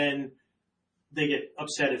story and then they get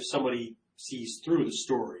upset if somebody sees through the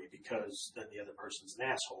story because then the other person's an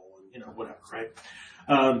asshole and, whatever, right?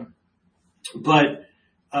 But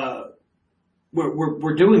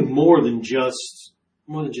we're doing more than just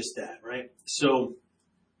that, right? So,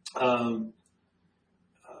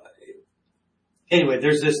 anyway,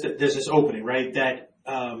 there's this opening, right? That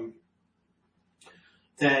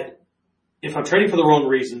if I'm training for the wrong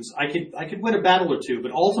reasons, I could win a battle or two,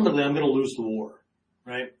 but ultimately I'm going to lose the war,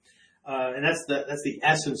 right? And that's the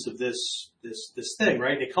essence of this thing,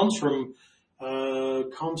 right? It comes from the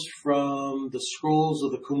scrolls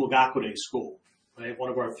of the Kumogakure school, right? One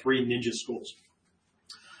of our 3 ninja schools.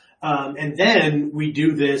 And then we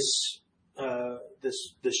do this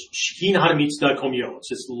Shikin Haramitsuda Komyo. It's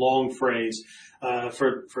this long phrase.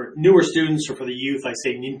 For newer students or for the youth, I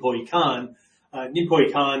say Ninpo Ikan. Ninpo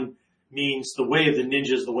Ikan means the way of the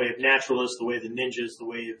ninjas, the way of naturalists, the way of the ninjas, the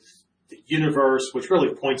way of the universe, which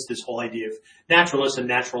really points to this whole idea of naturalists and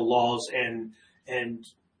natural laws and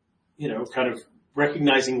kind of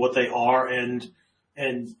recognizing what they are and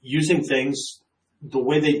using things the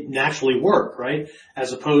way they naturally work, right?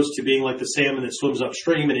 As opposed to being like the salmon that swims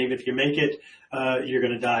upstream and even if you make it, you're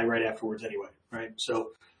going to die right afterwards anyway, right?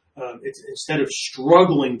 So, it's instead of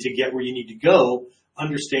struggling to get where you need to go,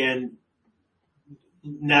 understand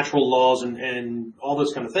natural laws and all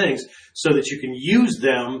those kind of things so that you can use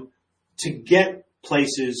them to get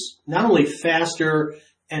places not only faster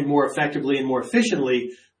and more effectively and more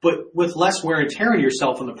efficiently, but with less wear and tear on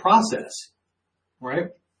yourself in the process, right?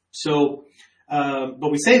 So,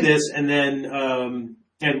 but we say this, and then, and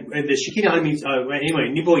the Shikinan means, anyway,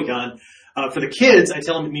 Niboikan, for the kids, I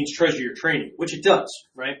tell them it means treasure your training, which it does,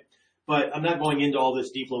 right? But I'm not going into all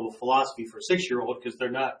this deep level philosophy for a 6-year-old because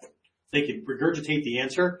they can regurgitate the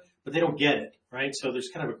answer, but they don't get it, right? So there's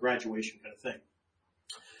kind of a graduation kind of thing.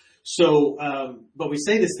 So, but we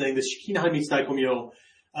say this thing, the Shikinan means Daikomyo,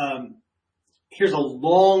 here's a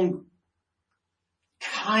long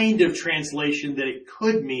kind of translation that it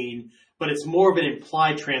could mean, but it's more of an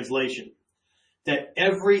implied translation. That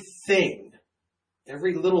everything,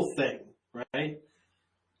 every little thing, right,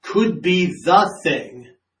 could be the thing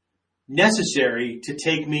necessary to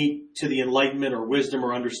take me to the enlightenment or wisdom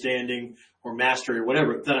or understanding or mastery or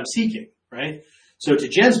whatever that I'm seeking, right? So to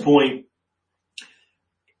Jen's point,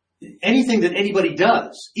 anything that anybody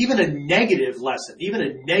does, even a negative lesson, even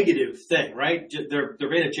a negative thing, right? They're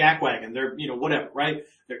in a jackwagon, they're, whatever, right?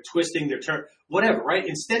 They're twisting their turn, whatever, right?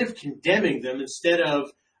 Instead of condemning them, instead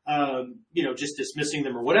of, just dismissing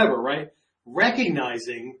them or whatever, right?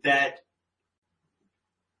 Recognizing that's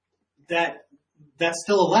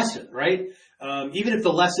still a lesson, right? Even if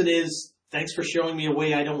the lesson is, thanks for showing me a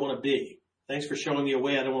way I don't want to be. Thanks for showing me a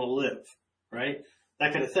way I don't want to live, right?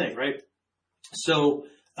 That kind of thing, right? So,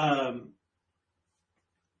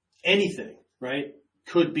 anything, right,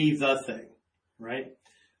 could be the thing, right?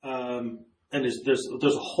 And there's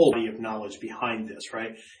a whole body of knowledge behind this,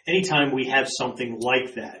 right? Anytime we have something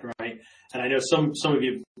like that, right? And I know some of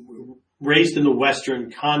you raised in the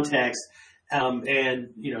Western context, and,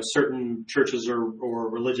 certain churches or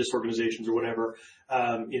religious organizations or whatever,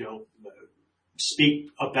 speak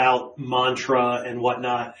about mantra and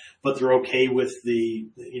whatnot, but they're okay with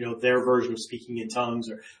their version of speaking in tongues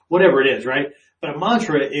or whatever it is, right? But a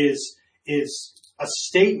mantra is a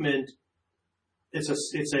statement. It's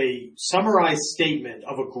a summarized statement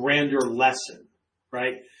of a grander lesson,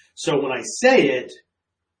 right? So when I say it,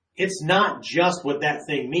 it's not just what that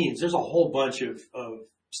thing means. There's a whole bunch of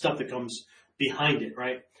stuff that comes behind it,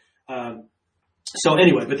 right? So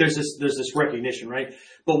anyway, but there's this recognition, right?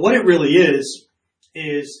 But what it really is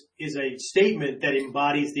a statement that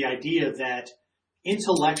embodies the idea that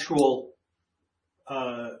intellectual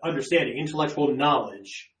understanding, intellectual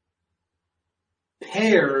knowledge,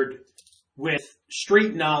 paired with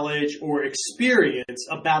street knowledge or experience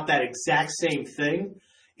about that exact same thing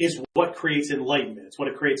is what creates enlightenment. It's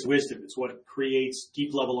what creates wisdom. It's what creates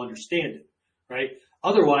deep level understanding, right?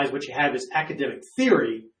 Otherwise, what you have is academic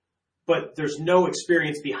theory, but there's no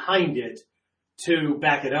experience behind it to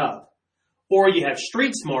back it up. Or you have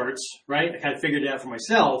street smarts, right? I kind of figured it out for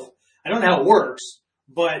myself. I don't know how it works,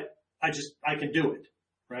 but I can do it,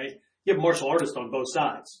 right? You have martial artists on both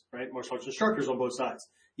sides, right? Martial arts instructors on both sides.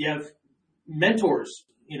 You have mentors,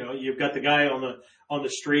 you've got the guy on the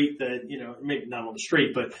street that, maybe not on the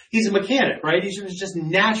street, but he's a mechanic, right? He's just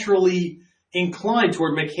naturally inclined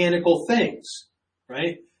toward mechanical things,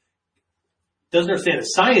 right? Doesn't understand the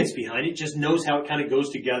science behind it, just knows how it kind of goes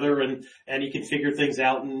together and he can figure things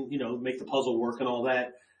out and, make the puzzle work and all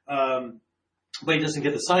that. But he doesn't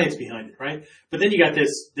get the science behind it, right? But then you got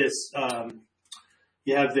this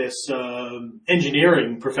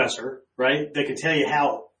engineering professor, right? That can tell you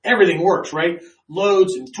how everything works, right?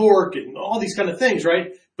 Loads and torque and all these kind of things,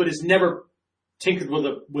 right? But has never tinkered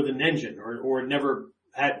with an engine or never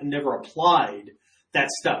applied that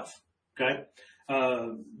stuff. Okay.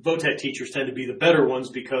 VOTEC teachers tend to be the better ones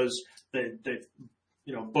because they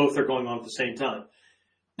both are going on at the same time.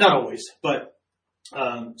 Not always, but,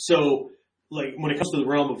 so like when it comes to the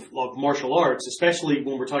realm of martial arts, especially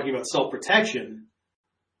when we're talking about self-protection,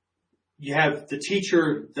 you have the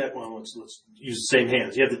teacher that, let's use the same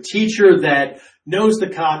hands. You have the teacher that knows the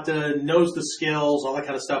kata, knows the skills, all that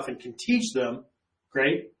kind of stuff, and can teach them.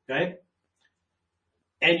 Great, okay?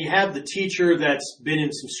 And you have the teacher that's been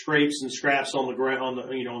in some scrapes and scraps on the ground, on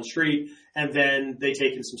the street, and then they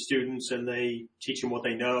take in some students and they teach them what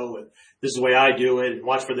they know, and this is the way I do it, and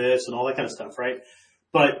watch for this, and all that kind of stuff, right?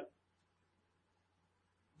 But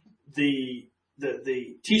the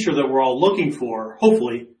teacher that we're all looking for,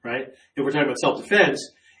 hopefully, right, if we're talking about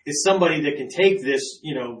self-defense, is somebody that can take this,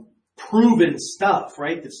 proven stuff,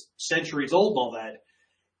 right, that's centuries old and all that,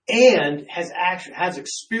 and has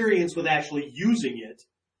experience with actually using it,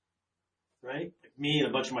 right? Like me and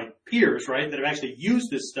a bunch of my peers, right, that have actually used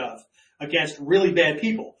this stuff against really bad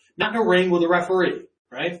people. Not in a ring with a referee,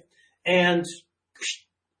 right? And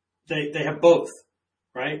they have both,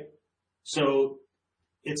 right? So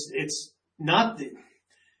it's not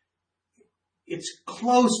it's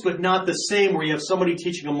close, but not the same where you have somebody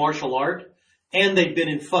teaching a martial art and they've been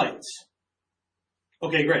in fights.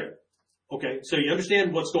 Okay, great. Okay, so you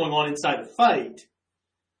understand what's going on inside the fight,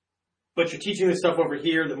 but you're teaching this stuff over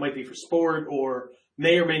here that might be for sport or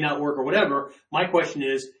may or may not work or whatever. My question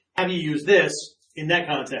is, have you used this in that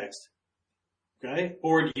context? Okay?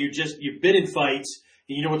 Or do you've been in fights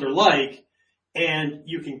and you know what they're like and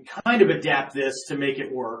you can kind of adapt this to make it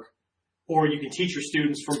work, or you can teach your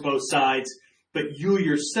students from both sides, but you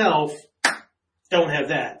yourself don't have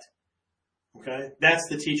that. Okay? That's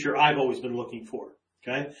the teacher I've always been looking for.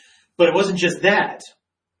 Okay? But it wasn't just that,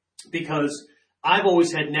 because I've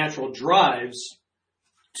always had natural drives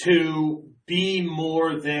to be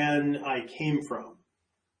more than I came from.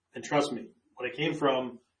 And trust me, what I came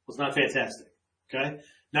from was not fantastic. Okay?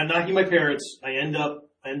 Not knocking my parents. I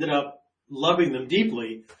ended up loving them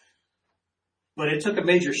deeply, but it took a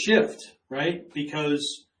major shift, right?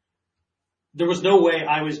 Because there was no way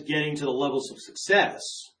I was getting to the levels of success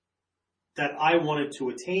that I wanted to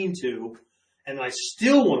attain to, and I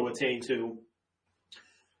still want to attain to,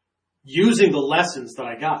 using the lessons that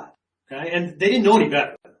I got. Okay? And they didn't know any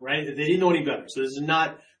better, right? They didn't know any better. So this is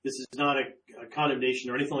not a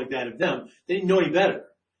condemnation or anything like that of them. They didn't know any better.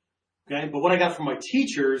 Okay? But what I got from my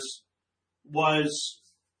teachers was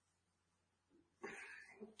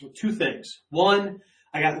two things. One,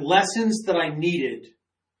 I got lessons that I needed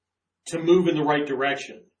to move in the right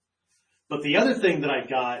direction. But the other thing that I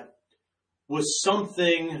got was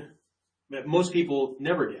something that most people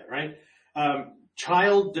never get, right?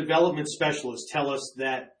 Child development specialists tell us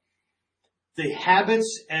that the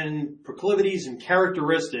habits and proclivities and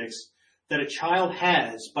characteristics that a child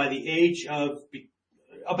has by the age of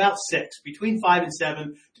about 6, between 5 and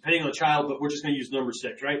 7, depending on the child, but we're just going to use number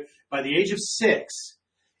 6, right? By the age of 6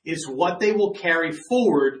 is what they will carry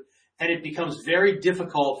forward, and it becomes very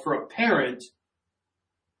difficult for a parent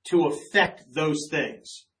to affect those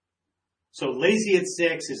things. So lazy at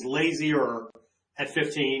 6 is lazier at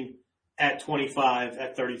 15, at 25,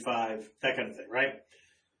 at 35, that kind of thing, right?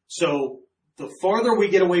 So the farther we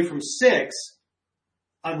get away from 6,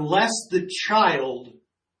 unless the child,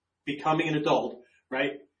 becoming an adult,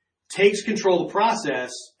 right, takes control of the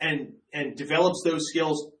process and develops those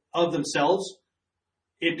skills of themselves,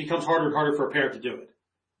 it becomes harder and harder for a parent to do it.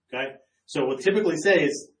 Okay? So what they typically say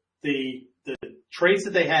is the traits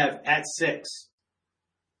that they have at 6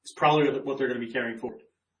 is probably what they're going to be carrying forward,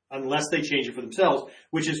 unless they change it for themselves,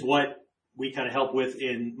 which is what we kind of help with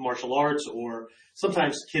in martial arts, or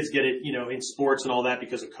sometimes kids get it, in sports and all that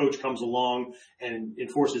because a coach comes along and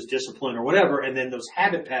enforces discipline or whatever, and then those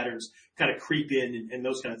habit patterns kind of creep in and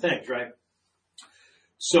those kind of things, right?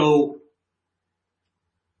 So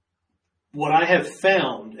what I have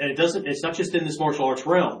found, and it's not just in this martial arts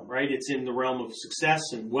realm, right? It's in the realm of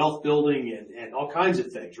success and wealth building and all kinds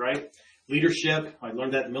of things, right? Leadership, I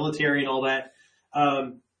learned that in the military and all that,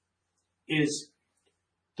 is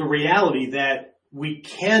the reality that we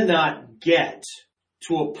cannot get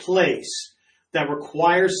to a place that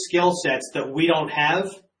requires skill sets that we don't have,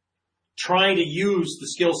 trying to use the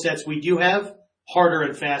skill sets we do have harder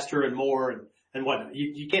and faster and more and whatnot.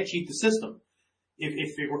 You can't cheat the system.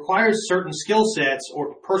 If it requires certain skill sets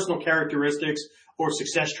or personal characteristics or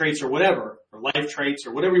success traits or whatever, or life traits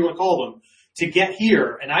or whatever you want to call them, to get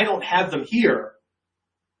here, and I don't have them here,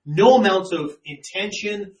 no amount of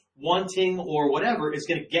intention, wanting, or whatever is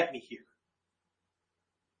going to get me here.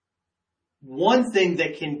 One thing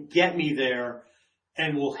that can get me there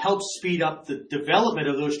and will help speed up the development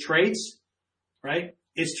of those traits, right,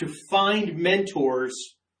 is to find mentors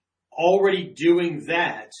already doing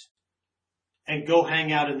that and go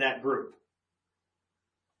hang out in that group.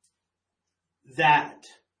 That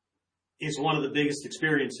is one of the biggest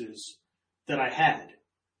experiences that I had,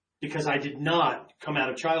 because I did not come out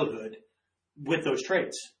of childhood with those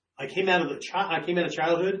traits. I came out of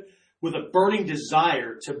childhood with a burning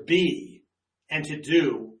desire to be and to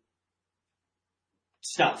do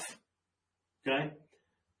stuff. Okay?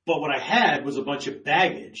 But what I had was a bunch of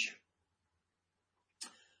baggage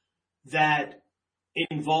that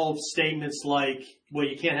involved statements like, well,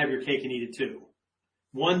 you can't have your cake and eat it too.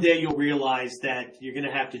 One day you'll realize that you're going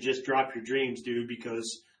to have to just drop your dreams, dude,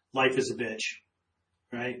 because life is a bitch.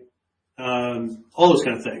 Right? All those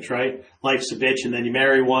kind of things, right? Life's a bitch and then you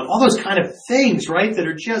marry one. All those kind of things, right? That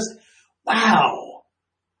are just, wow.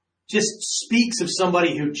 Just speaks of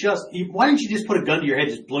somebody who why didn't you just put a gun to your head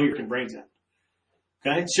and just blow your brains out?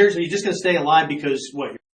 Okay? Seriously, you're just going to stay alive because,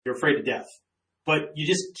 what, you're afraid of death. But you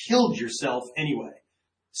just killed yourself anyway.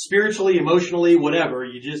 spiritually, emotionally, whatever,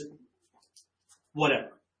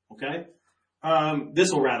 whatever. Okay.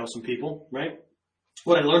 This will rattle some people, right?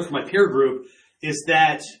 What I learned from my peer group is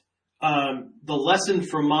that, the lesson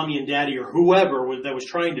from mommy and daddy or whoever that was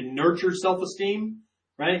trying to nurture self-esteem,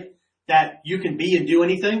 right? That you can be and do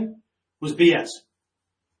anything was BS.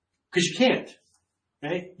 Cause you can't.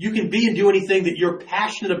 Okay? You can be and do anything that you're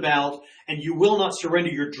passionate about and you will not surrender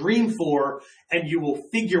your dream for, and you will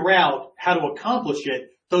figure out how to accomplish it.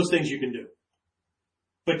 Those things you can do.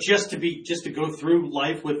 But just to go through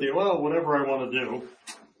life with whatever I want to do,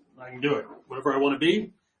 I can do it. Whatever I want to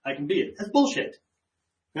be, I can be it. That's bullshit.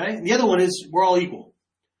 Okay? And the other one is we're all equal.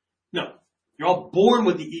 No. You're all born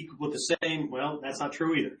with the same, well, that's not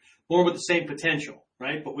true either. Born with the same potential,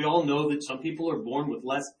 right? But we all know that some people are born with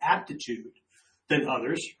less aptitude than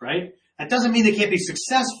others, right? That doesn't mean they can't be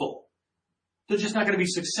successful. They're just not going to be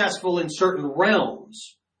successful in certain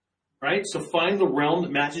realms, right? So find the realm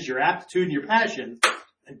that matches your aptitude and your passion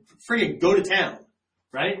and friggin' go to town,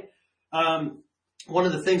 right? One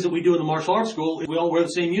of the things that we do in the martial arts school is we all wear the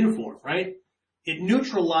same uniform, right? It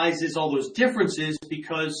neutralizes all those differences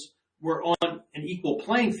because we're on an equal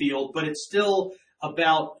playing field, but it's still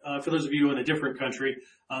about, for those of you in a different country,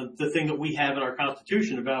 the thing that we have in our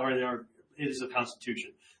Constitution it is the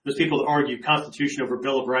Constitution. There's people that argue Constitution over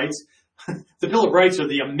Bill of Rights. The Bill of Rights are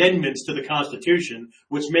the amendments to the Constitution,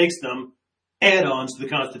 which makes them add-ons to the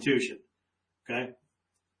Constitution. Okay?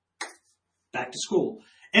 Back to school.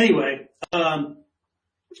 Anyway,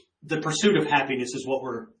 the pursuit of happiness is what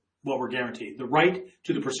we're guaranteed. The right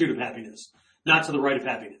to the pursuit of happiness, not to the right of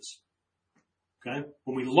happiness. Okay?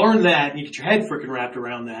 When we learn that and you get your head freaking wrapped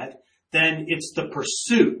around that, then it's the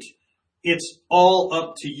pursuit. It's all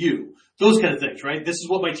up to you. Those kind of things, right? This is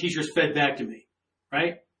what my teachers fed back to me,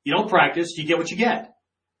 right? You don't practice, you get what you get,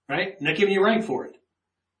 right? I'm not giving you a rank for it.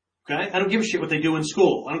 Okay? I don't give a shit what they do in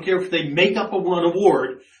school. I don't care if they make up an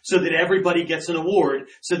award so that everybody gets an award,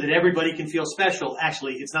 so that everybody can feel special.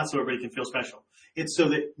 Actually, it's not so everybody can feel special. It's so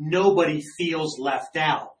that nobody feels left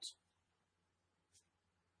out.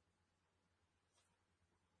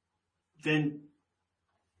 Then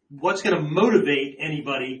what's going to motivate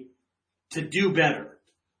anybody to do better?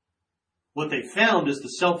 What they found is the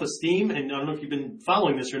self-esteem, and I don't know if you've been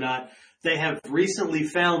following this or not, they have recently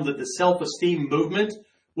found that the self-esteem movement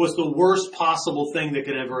was the worst possible thing that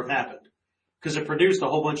could ever have happened. Because it produced a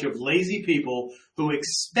whole bunch of lazy people who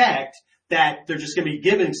expect that they're just going to be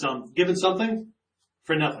given something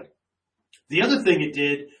for nothing. The other thing it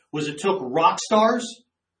did was it took rock stars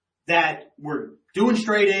that were doing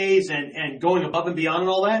straight A's and going above and beyond and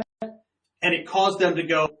all that, and it caused them to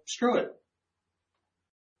go, screw it.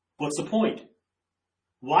 What's the point?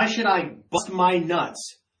 Why should I bust my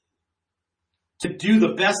nuts to do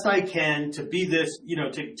the best I can to be this,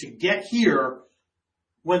 to get here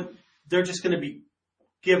when they're just going to be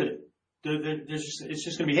given it? It's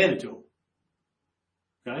just going to be handed to them.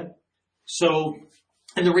 Okay? So,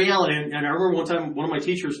 and the reality, and I remember one time, one of my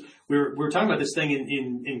teachers, we were talking about this thing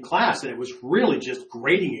in class, and it was really just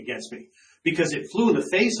grating against me because it flew in the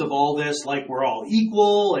face of all this, like we're all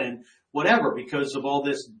equal and whatever, because of all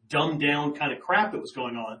this dumbed down kind of crap that was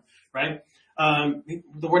going on, right?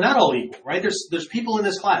 We're not all equal, right? There's people in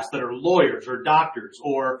this class that are lawyers or doctors,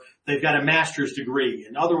 or they've got a master's degree,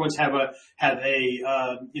 and other ones have a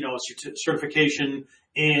certification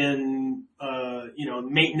in,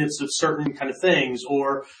 maintenance of certain kind of things,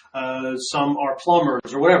 or, some are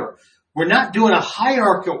plumbers or whatever. We're not doing a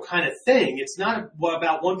hierarchical kind of thing. It's not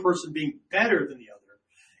about one person being better than the other.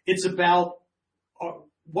 It's about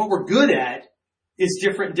what we're good at is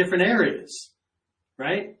different in different areas,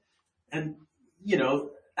 right? And,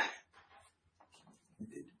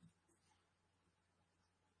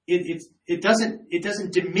 it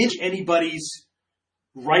doesn't diminish anybody's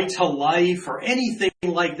right to life or anything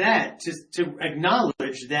like that to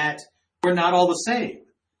acknowledge that we're not all the same.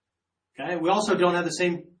 Okay? We also don't have the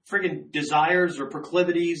same friggin' desires or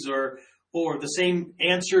proclivities or the same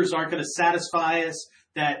answers aren't going to satisfy us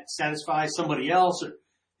that satisfy somebody else.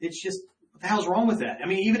 It's just, what the hell's wrong with that? I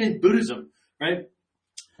mean, even in Buddhism, right?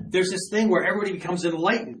 There's this thing where everybody becomes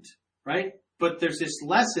enlightened, right? But there's this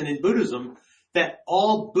lesson in Buddhism that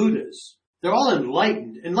all Buddhas, they're all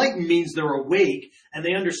enlightened. Enlightened means they're awake and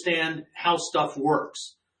they understand how stuff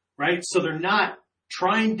works, right? So they're not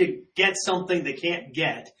trying to get something they can't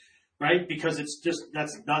get, right? Because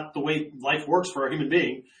that's not the way life works for a human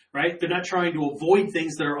being, right? They're not trying to avoid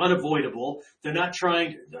things that are unavoidable. They're not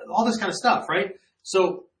trying, all this kind of stuff, right?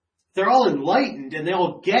 So they're all enlightened and they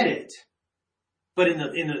all get it. But in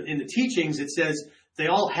the teachings, it says they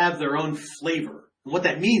all have their own flavor. And what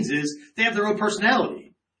that means is they have their own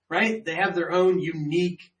personality, right? They have their own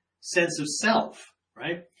unique sense of self,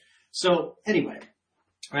 right? So anyway,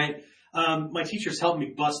 right? My teachers helped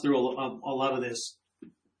me bust through a lot of this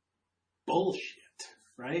bullshit,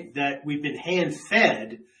 right? That we've been hand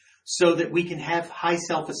fed so that we can have high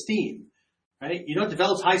self-esteem, right? You know what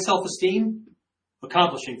develops high self-esteem?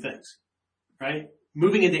 Accomplishing things, right?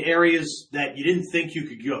 Moving into areas that you didn't think you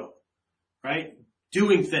could go, right?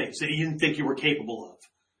 Doing things that you didn't think you were capable of,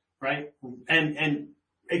 right? And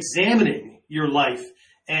examining your life,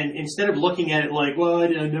 and instead of looking at it like, well, I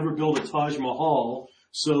never built a Taj Mahal,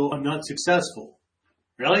 so I'm not successful.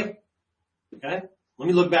 Really? Okay. Let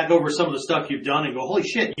me look back over some of the stuff you've done and go, holy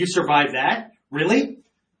shit, you survived that? Really?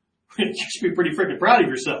 You should be pretty freaking proud of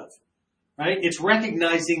yourself, right? It's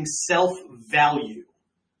recognizing self-value,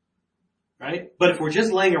 right? But if we're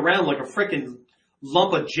just laying around like a freaking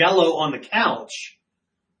lump of jello on the couch,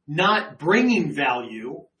 not bringing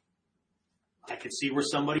value, I could see where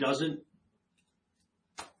somebody doesn't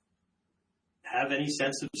have any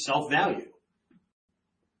sense of self-value,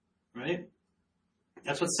 right?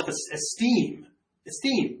 That's what self-esteem,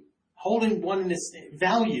 holding one in its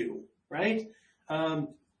value, right?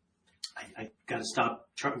 I got to stop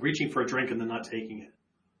reaching for a drink and then not taking it.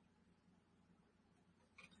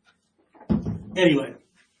 Anyway,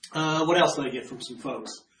 what else did I get from some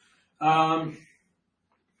folks?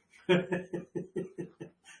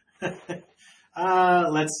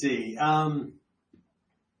 Let's see.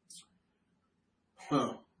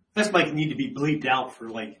 This might need to be bleeped out for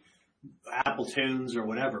like Apple Tunes or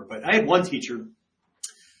whatever, but I had one teacher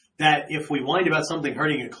that if we whined about something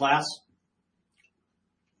hurting a class,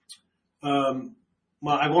 well,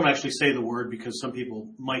 I won't actually say the word because some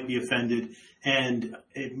people might be offended and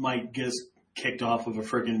it might get us kicked off of a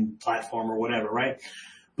friggin' platform or whatever, right?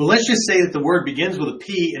 But let's just say that the word begins with a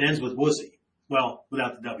P and ends with wussy. Well,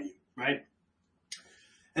 without the W, right?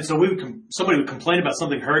 And so somebody would complain about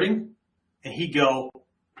something hurting and he'd go,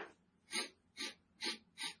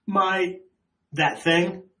 that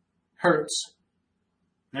thing hurts,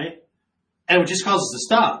 right? And it would just cause us to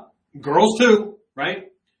stop. Girls too,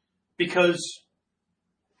 right? Because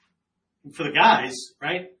for the guys,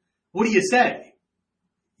 right? What do you say?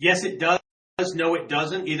 Yes, it does. No, it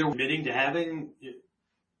doesn't. Either admitting to having,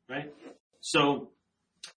 right? So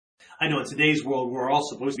I know in today's world, we're all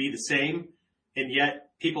supposed to be the same. And yet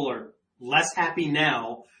people are less happy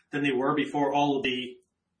now than they were before all of the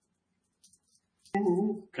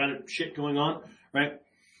kind of shit going on, right?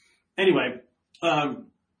 Anyway,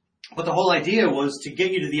 but the whole idea was to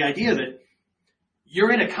get you to the idea that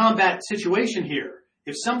you're in a combat situation here.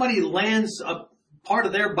 If somebody lands a part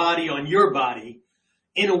of their body on your body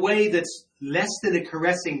in a way that's less than a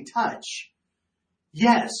caressing touch,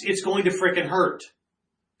 yes, it's going to frickin' hurt.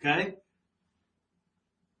 Okay?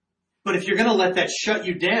 But if you're going to let that shut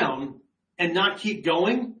you down and not keep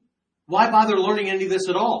going, why bother learning any of this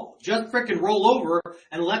at all? Just frickin' roll over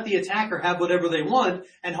and let the attacker have whatever they want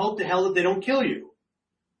and hope to hell that they don't kill you.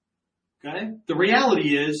 Okay? The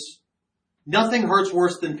reality is, nothing hurts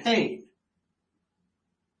worse than pain.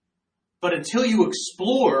 But until you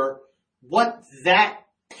explore what that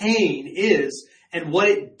pain is and what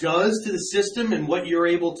it does to the system and what you're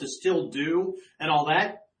able to still do and all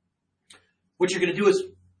that, what you're going to do is,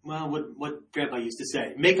 well, what Grandpa used to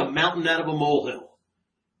say, make a mountain out of a molehill.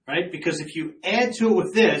 Right? Because if you add to it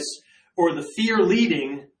with this, or the fear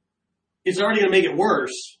leading is already going to make it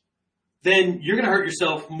worse, then you're going to hurt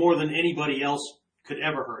yourself more than anybody else could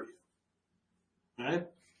ever hurt you. Right?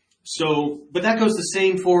 So, but that goes the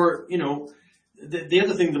same for, the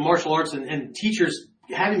other thing the martial arts and teachers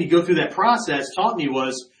having me go through that process taught me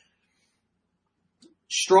was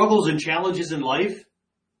struggles and challenges in life.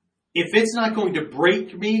 If it's not going to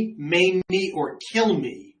break me, maim me, or kill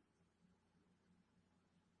me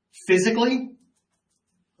physically,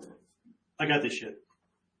 I got this shit.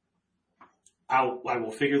 I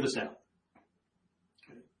will figure this out.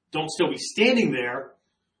 Don't still be standing there,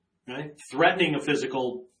 right, threatening a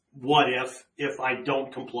physical what if I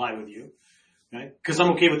don't comply with you, right? Because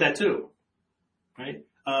I'm okay with that too, right?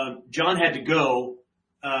 John had to go.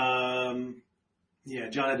 John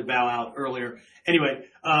had to bow out earlier. Anyway,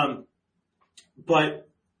 but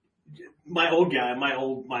my old guy, my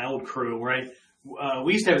old crew, right?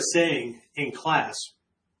 We used to have a saying in class.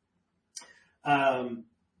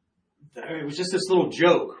 It was just this little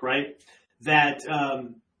joke, right? That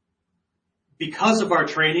because of our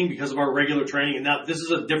training, because of our regular training, and now this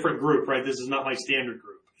is a different group, right? This is not my standard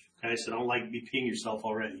group. Okay, so don't like be peeing yourself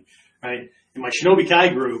already, right? In my Shinobi Kai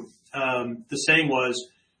group, the saying was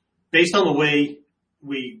based on the way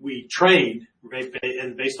we train, right,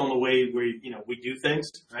 and based on the way we do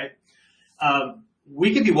things, right?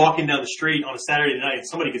 we could be walking down the street on a Saturday night and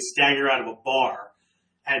somebody could stagger out of a bar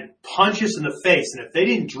and punch us in the face. And if they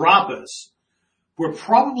didn't drop us, we're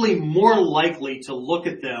probably more likely to look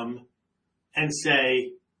at them and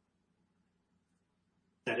say,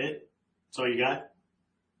 "Is that it? That's all you got?"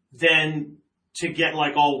 Than to get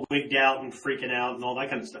like all wigged out and freaking out and all that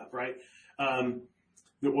kind of stuff, right?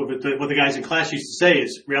 What the guys in class used to say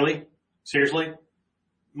is, "Really? Seriously?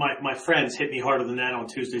 My friends hit me harder than that on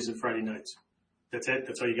Tuesdays and Friday nights. That's it?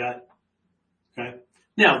 That's all you got?" Okay.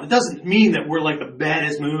 Now, that doesn't mean that we're like the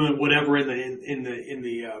baddest movement, whatever,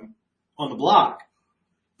 on the block.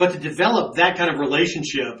 But to develop that kind of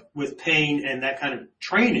relationship with pain and that kind of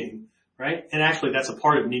training, right? And actually, that's a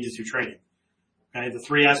part of ninjutsu training. Okay? The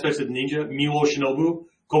three aspects of ninja: Mi wo shinobu,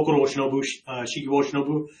 Kokoro wo shinobu, Shiki wo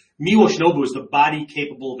shinobu. Mi wo shinobu is the body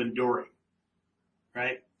capable of enduring,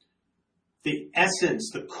 right? The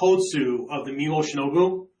essence, the kotsu of the Mi wo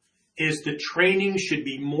shinobu is the training should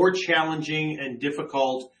be more challenging and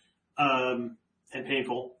difficult and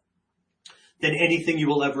painful than anything you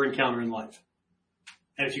will ever encounter in life.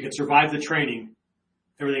 And if you can survive the training,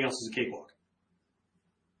 everything else is a cakewalk.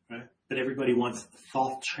 Right? But everybody wants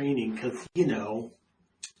soft training because,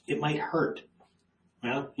 it might hurt.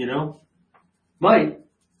 Well, might.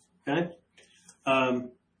 Okay?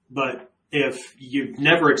 But if you've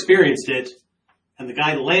never experienced it and the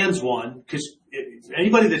guy lands one, because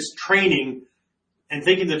anybody that's training and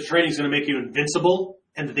thinking that training is going to make you invincible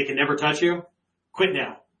and that they can never touch you, quit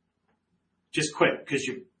now. Just quit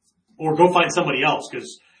or go find somebody else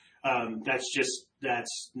because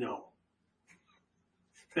that's no.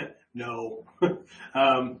 No.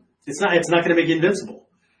 It's not going to make you invincible,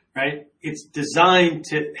 right? It's designed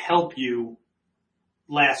to help you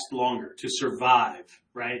last longer, to survive,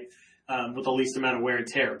 right? With the least amount of wear and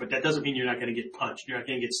tear. But that doesn't mean you're not going to get punched. You're not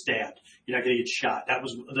going to get stabbed. You're not going to get shot. That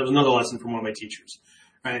was another lesson from one of my teachers,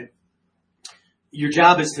 right? Your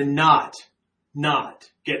job is to not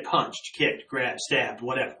get punched, kicked, grabbed, stabbed,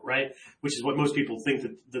 whatever, right? Which is what most people think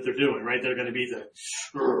that they're doing, right? They're going to be the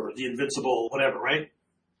invincible, whatever, right?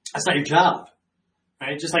 That's not your job,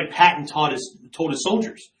 right? Just like Patton told his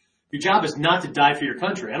soldiers, your job is not to die for your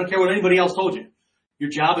country. I don't care what anybody else told you. Your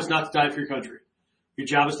job is not to die for your country. Your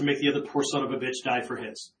job is to make the other poor son of a bitch die for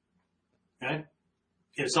his. Okay?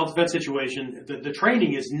 In a self-defense situation, the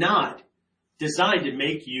training is not designed to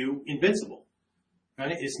make you invincible.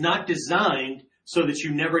 Right? It's not designed so that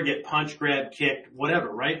you never get punched, grabbed, kicked, whatever,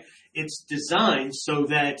 right? It's designed so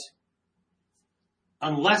that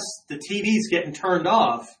unless the TV's getting turned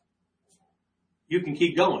off, you can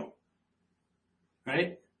keep going.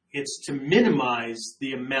 Right? It's to minimize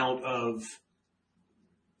the amount of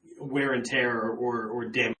wear and tear or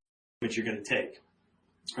damage you're going to take.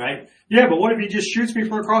 Right? Yeah, but what if he just shoots me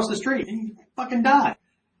from across the street? And you fucking die.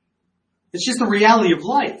 It's just the reality of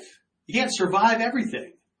life. You can't survive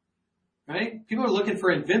everything. Right? People are looking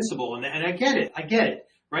for invincible, and I get it.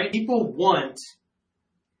 Right? People want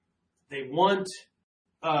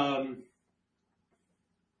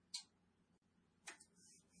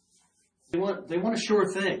a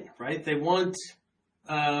sure thing, right? They want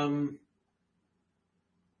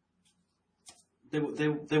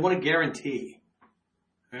a guarantee,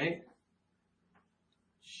 right?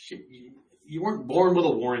 Shit, you weren't born with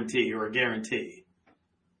a warranty or a guarantee,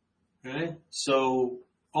 right? So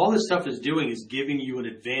all this stuff is doing is giving you an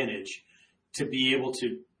advantage to be able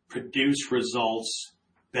to produce results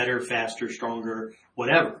better, faster, stronger,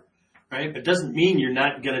 whatever, right? It doesn't mean you're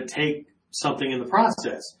not going to take something in the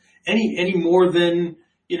process any more than,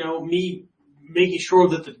 me making sure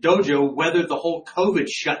that the dojo weathered the whole COVID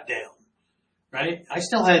shutdown. Right? I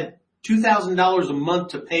still had $2,000 a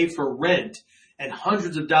month to pay for rent and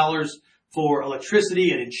hundreds of dollars for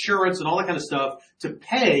electricity and insurance and all that kind of stuff to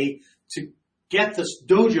pay to get this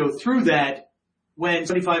dojo through that when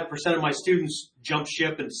 75% of my students jumped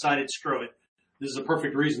ship and decided, screw it. This is a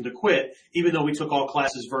perfect reason to quit, even though we took all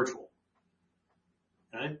classes virtual.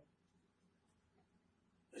 Okay?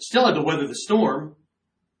 I still had to weather the storm.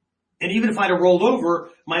 And even if I'd have rolled over,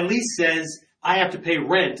 my lease says I have to pay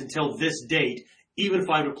rent until this date, even if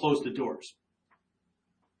I would have closed the doors.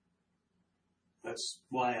 That's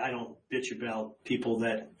why I don't bitch about people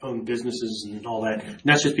that own businesses and all that. And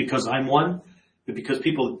that's just because I'm one, but because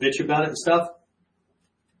people that bitch about it and stuff,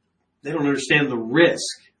 they don't understand the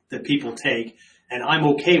risk that people take. And I'm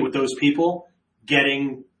okay with those people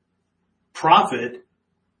getting profit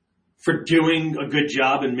for doing a good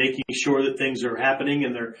job and making sure that things are happening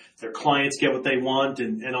and their clients get what they want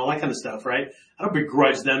and all that kind of stuff, right? I don't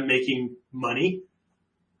begrudge them making money.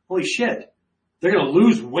 Holy shit. They're going to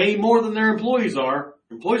lose way more than their employees are.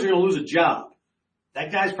 Employees are going to lose a job.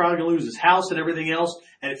 That guy's probably going to lose his house and everything else.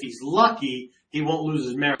 And if he's lucky, he won't lose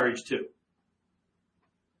his marriage too.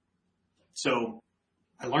 So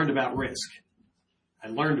I learned about risk. I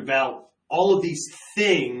learned about all of these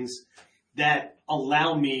things that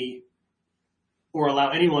allow me or allow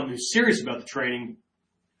anyone who's serious about the training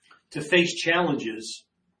to face challenges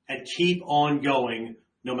and keep on going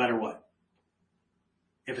no matter what.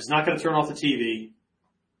 If it's not going to turn off the TV,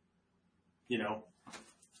 you know,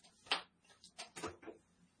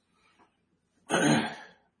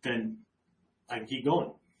 then I can keep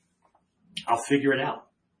going. I'll figure it out.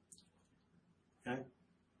 Okay.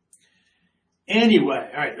 Anyway,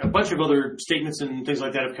 all right, a bunch of other statements and things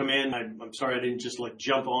like that have come in. I'm sorry I didn't just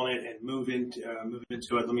jump on it and move into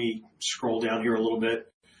it. Let me scroll down here a little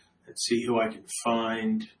bit and see who I can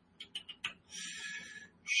find.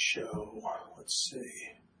 Show. Let's see.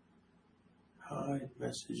 Hide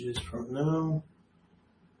messages from no.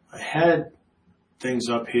 I had things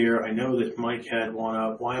up here. I know that Mike had one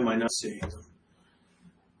up. Why am I not seeing them?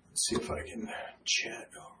 Let's see if I can chat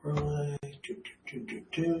overlay. Get rid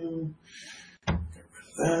of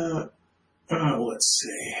that. Let's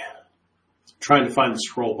see. I'm trying to find the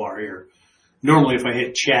scroll bar here. Normally if I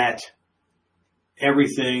hit chat,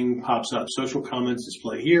 everything pops up. Social comments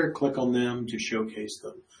display here. Click on them to showcase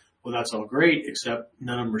them. Well, that's all great, except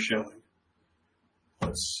none of them are showing.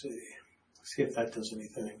 Let's see. Let's see if that does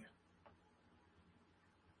anything.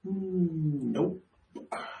 Nope.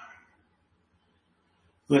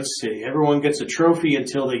 Let's see. Everyone gets a trophy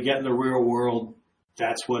until they get in the real world.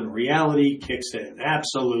 That's when reality kicks in.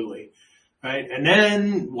 Absolutely. Right? And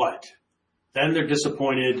then what? Then they're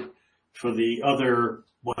disappointed for the other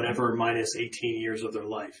whatever minus 18 years of their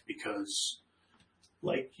life because,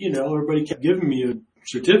 everybody kept giving me a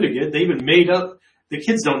certificate. They even made up. The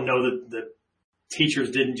kids don't know that the teachers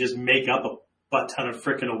didn't just make up a butt ton of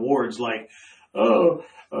frickin' awards like,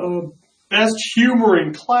 best humor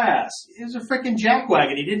in class. It was a frickin'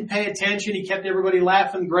 jackwagon. He didn't pay attention. He kept everybody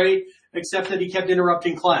laughing great, except that he kept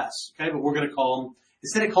interrupting class. Okay, but we're going to call him,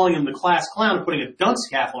 instead of calling him the class clown and putting a dunce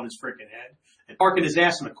cap on his frickin' head and parking his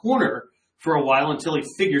ass in the corner for a while until he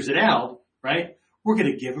figures it out, right? We're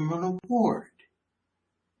going to give him an award.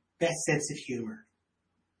 Best sense of humor.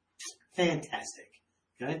 Fantastic.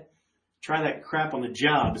 Okay? Try that crap on the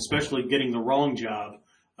job, especially getting the wrong job,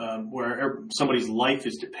 where somebody's life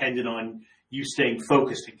is dependent on you staying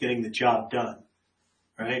focused and getting the job done.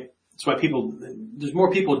 Right? That's why there's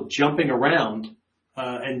more people jumping around,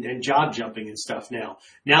 and job jumping and stuff now.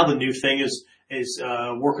 Now the new thing is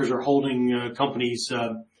workers are holding companies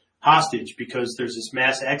hostage because there's this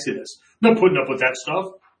mass exodus. I'm not putting up with that stuff.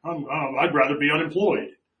 I'd rather be unemployed.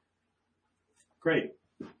 Great.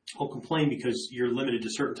 I'll complain because you're limited to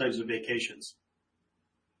certain types of vacations.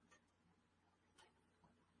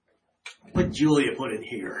 What Julia put in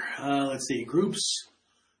here. Let's see. Groups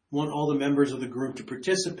want all the members of the group to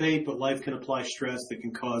participate, but life can apply stress that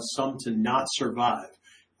can cause some to not survive.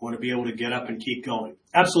 Want to be able to get up and keep going.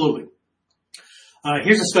 Absolutely.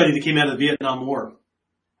 Here's a study that came out of the Vietnam War.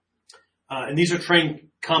 And these are trained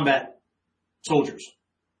combat soldiers.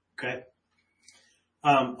 Okay.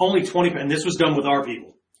 Only 20, and this was done with our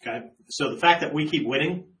people. Okay. So the fact that we keep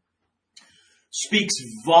winning speaks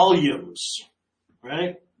volumes,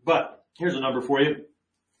 right? But here's a number for you.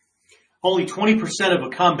 Only 20% of a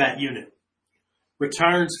combat unit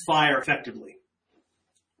returns fire effectively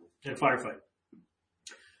in a firefight.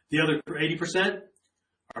 The other 80%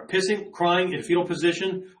 are pissing, crying in a fetal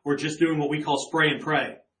position, or just doing what we call spray and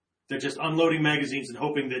pray. They're just unloading magazines and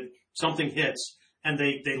hoping that something hits, and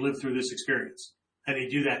they live through this experience. And they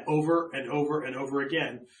do that over and over and over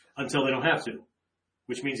again until they don't have to,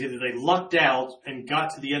 which means either they lucked out and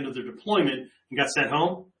got to the end of their deployment and got sent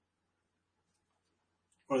home,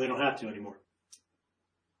 or they don't have to anymore.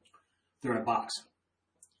 They're in a box.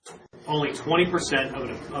 Only 20%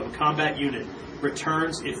 of a combat unit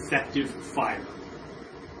returns effective fire.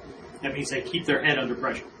 That means they keep their head under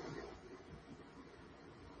pressure.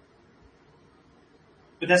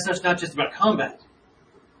 But that's not just about combat.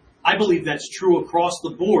 I believe that's true across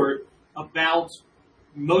the board about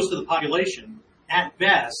most of the population, at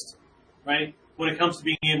best, right, when it comes to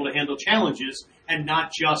being able to handle challenges and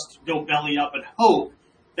not just go belly up and hope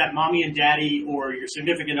that mommy and daddy or your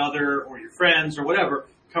significant other or your friends or whatever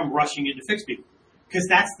come rushing in to fix people. Because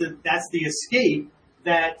that's the escape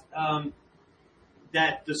that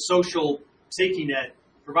the social safety net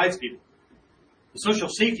provides people. The social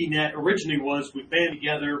safety net originally was we band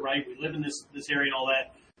together, right? We live in this area and all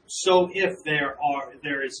that. So if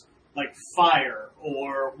there is like fire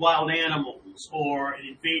or wild animals or an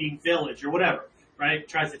invading village or whatever, right,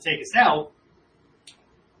 tries to take us out,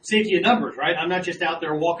 safety in numbers, right? I'm not just out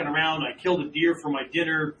there walking around. I killed a deer for my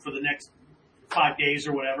dinner for the next 5 days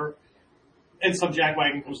or whatever, and some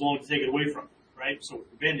jackwagon comes along to take it away from me, right? So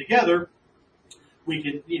if we band together, we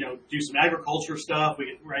can, do some agriculture stuff, we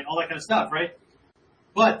can, right, all that kind of stuff, right?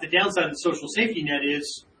 But the downside of the social safety net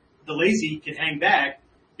is the lazy can hang back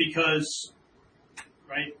because,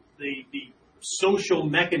 right, the social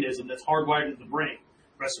mechanism that's hardwired into the brain,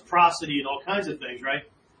 reciprocity and all kinds of things, right,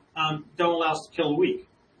 don't allow us to kill the weak.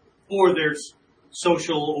 Or there's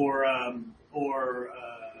social or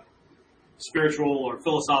spiritual or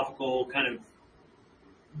philosophical kind of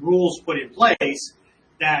rules put in place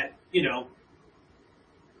that,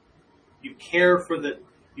 you care for the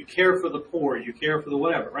poor, you care for the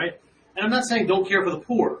whatever, right? And I'm not saying don't care for the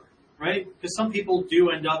poor, right? Because some people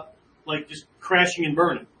do end up like just crashing and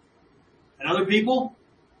burning. And other people,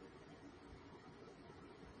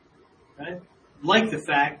 right, like the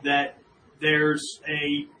fact that there's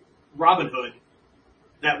a Robin Hood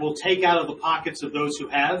that will take out of the pockets of those who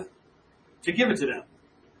have to give it to them.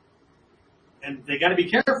 And they got to be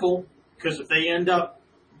careful because if they end up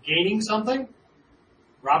gaining something,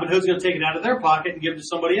 Robin Hood's going to take it out of their pocket and give it to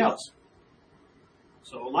somebody else.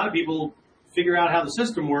 So a lot of people figure out how the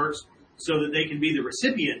system works so that they can be the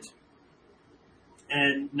recipient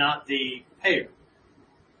and not the payer.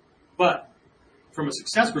 But from a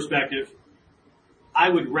success perspective, I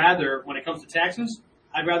would rather, when it comes to taxes,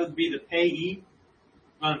 I'd rather be the the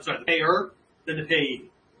payer than the payee.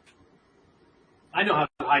 I know how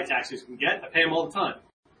high taxes can get. I pay them all the time.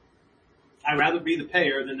 I'd rather be the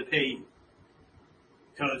payer than the payee.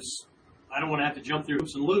 Because I don't want to have to jump through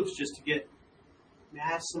hoops and loops just to get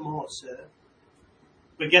some more, sir.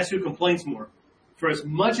 But guess who complains more? For as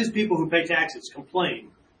much as people who pay taxes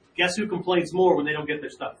complain, guess who complains more when they don't get their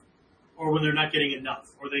stuff? Or when they're not getting enough?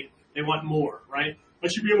 Or they want more, right? I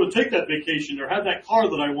should be able to take that vacation or have that car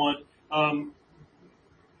that I want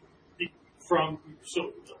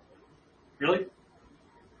really?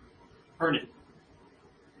 Earn it.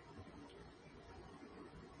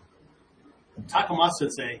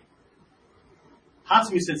 Takuma-Sensei,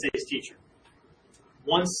 Hatsumi-Sensei's teacher,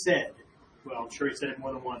 once said, well, I'm sure he said it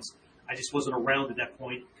more than once, I just wasn't around at that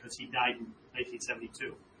point because he died in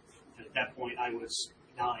 1972. And at that point, I was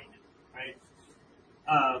 9, right?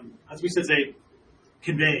 Hatsumi-Sensei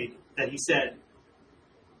conveyed that he said,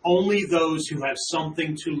 only those who have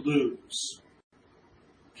something to lose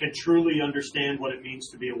can truly understand what it means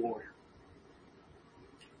to be a warrior.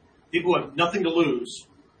 People who have nothing to lose,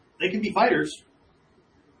 they can be fighters.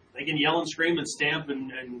 They can yell and scream and stamp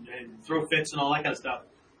and throw fits and all that kind of stuff.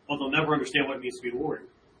 But they'll never understand what it means to be a warrior.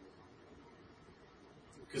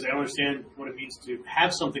 Because they don't understand what it means to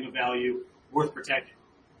have something of value worth protecting.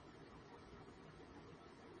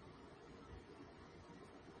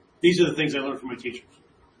 These are the things I learned from my teachers.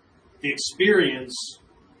 The experience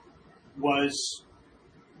was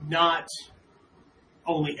not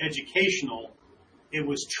only educational, it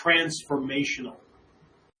was transformational.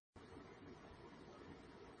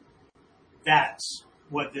 That's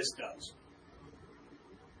what this does.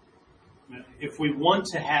 If we want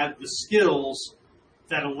to have the skills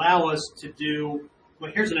that allow us to do,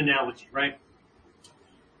 well, here's an analogy, right?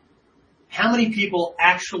 How many people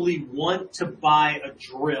actually want to buy a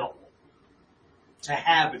drill, to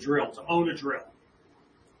have a drill, to own a drill?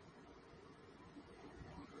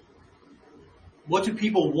 What do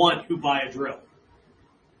people want who buy a drill?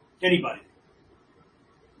 Anybody?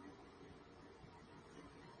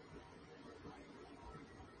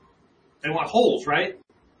 They want holes, right?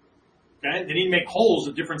 Okay? They need to make holes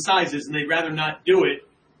of different sizes, and they'd rather not do it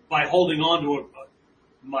by holding on to a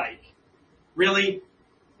mic. Really?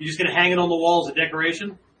 You're just going to hang it on the wall as a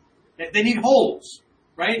decoration? They need holes,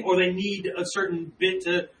 right? Or they need a certain bit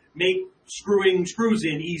to make screwing screws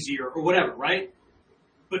in easier or whatever, right?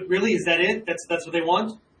 But really, is that it? That's what they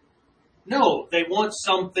want? No, they want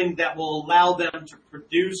something that will allow them to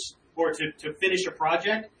produce or to finish a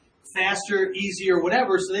project faster, easier,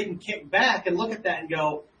 whatever, so they can kick back and look at that and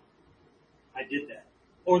go, I did that.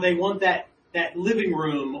 Or they want that living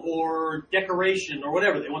room or decoration or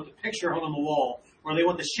whatever. They want the picture hung on the wall, or they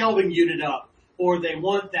want the shelving unit up, or they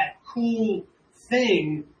want that cool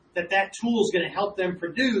thing that tool is going to help them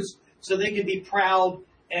produce so they can be proud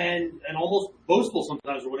and almost boastful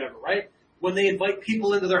sometimes or whatever, right? When they invite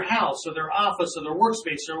people into their house or their office or their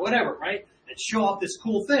workspace or whatever, right? And show off this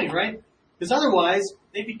cool thing, right? Because otherwise,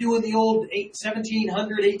 they'd be doing the old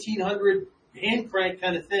 1700, 1800 hand crank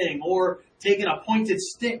kind of thing, or taking a pointed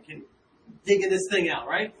stick and digging this thing out,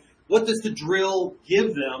 right? What does the drill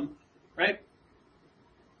give them, right?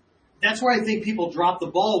 That's where I think people drop the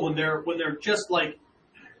ball when they're just like,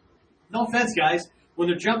 no offense, guys, when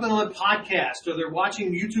they're jumping on podcasts or they're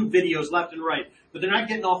watching YouTube videos left and right, but they're not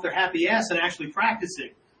getting off their happy ass and actually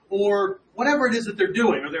practicing, or whatever it is that they're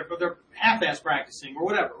doing, or they're half-ass practicing, or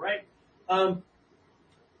whatever, right?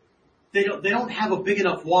 They don't have a big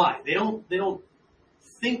enough why. They don't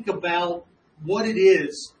think about what it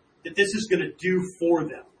is that this is going to do for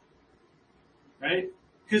them, right?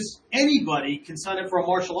 Because anybody can sign up for a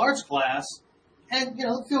martial arts class and,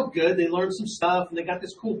 feel good. They learn some stuff and they got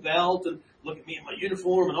this cool belt and look at me in my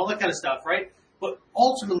uniform and all that kind of stuff, right? But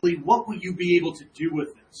ultimately, what will you be able to do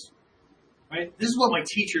with this, right? This is what my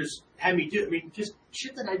teachers had me do. I mean, just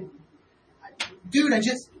shit that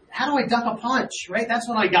how do I duck a punch, right? That's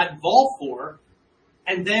what I got involved for.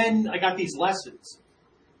 And then I got these lessons.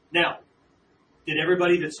 Now, did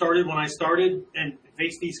everybody that started when I started and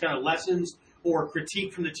faced these kind of lessons or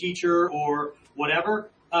critique from the teacher or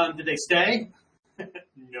whatever, did they stay?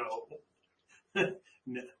 No.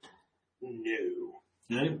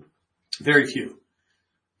 No. Very few.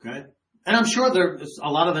 Okay. And I'm sure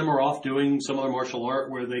a lot of them are off doing some other martial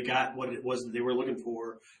art where they got what it was that they were looking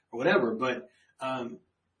for or whatever. But,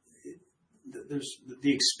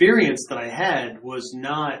 the experience that I had was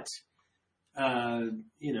not,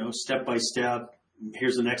 step by step.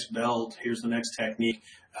 Here's the next belt. Here's the next technique.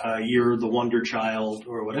 You're the wonder child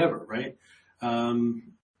or whatever, right? A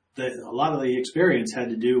lot of the experience had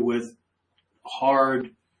to do with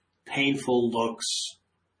hard, painful looks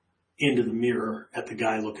into the mirror at the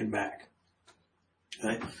guy looking back.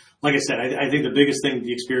 Okay? Like I said, I think the biggest thing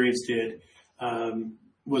the experience did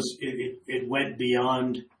was it went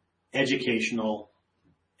beyond educational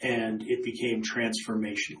and it became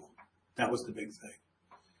transformational. That was the big thing.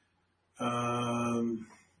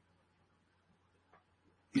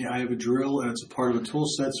 I have a drill and it's a part of a tool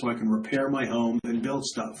set so I can repair my home and build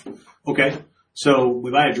stuff. Okay. So we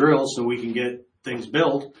buy a drill so we can get things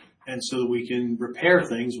built and so that we can repair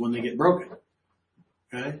things when they get broken.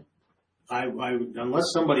 Okay.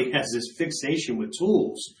 Unless somebody has this fixation with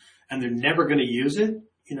tools and they're never going to use it,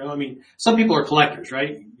 some people are collectors,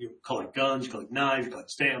 right? You collect guns, you collect knives, you collect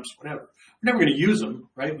stamps, whatever. We're never going to use them,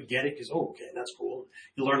 right? We get it because, okay, that's cool.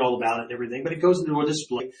 You learn all about it and everything, but it goes into a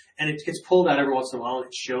display and it gets pulled out every once in a while and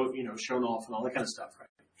it's shown off and all that kind of stuff, right?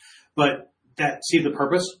 But see the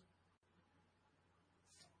purpose?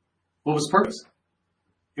 What was the purpose?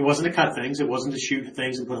 It wasn't to cut things. It wasn't to shoot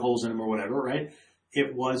things and put holes in them or whatever, right?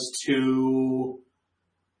 It was to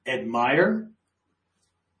admire,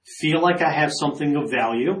 feel like I have something of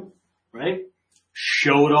value, right?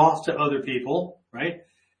 Show it off to other people, right?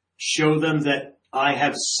 Show them that I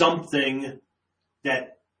have something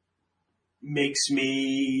that makes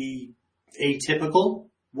me atypical,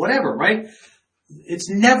 whatever, right? It's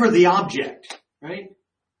never the object, right?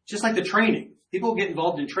 Just like the training. People get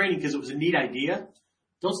involved in training because it was a neat idea.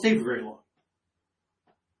 Don't stay for very long.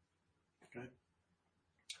 Okay.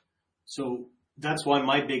 So that's why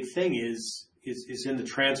my big thing is in the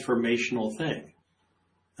transformational thing.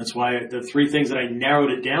 That's why the three things that I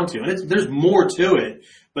narrowed it down to, and there's more to it,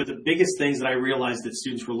 but the biggest things that I realized that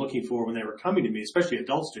students were looking for when they were coming to me, especially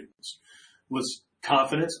adult students, was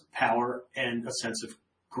confidence, power, and a sense of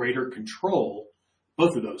greater control.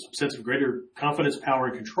 Both of those, a sense of greater confidence, power,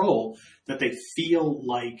 and control that they feel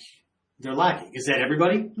like they're lacking. Is that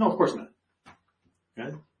everybody? No, of course not.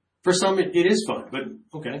 Okay. For some, it is fun, but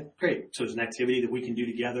okay, great. So there's an activity that we can do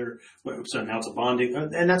together. So now it's a bonding,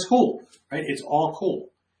 and that's cool, right? It's all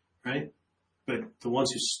cool, right? But the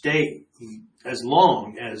ones who stay as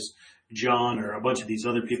long as John or a bunch of these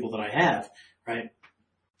other people that I have, right?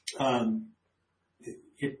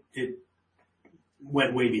 It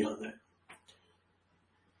went way beyond that.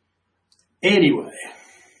 Anyway,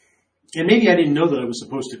 and maybe I didn't know that I was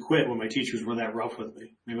supposed to quit when my teachers were that rough with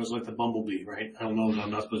me. Maybe I was like the bumblebee, right? I don't know that I'm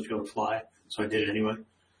not supposed to be able to fly, so I did it anyway,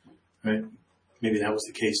 right? Maybe that was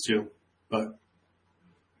the case too. But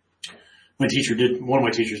one of my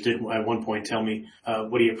teachers did at one point tell me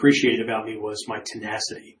what he appreciated about me was my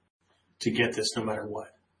tenacity to get this no matter what.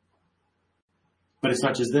 But it's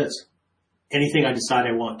not just this. Anything I decide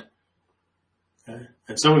I want. Okay?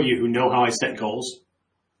 And some of you who know how I set goals,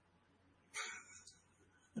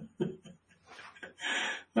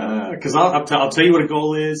 because I'll tell you what a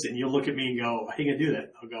goal is, and you'll look at me and go, "How are you gonna do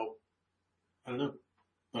that?" I'll go, "I don't know,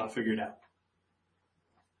 but I'll figure it out."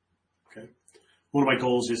 Okay. One of my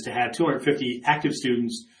goals is to have 250 active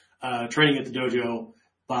students training at the dojo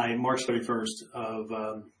by March 31st of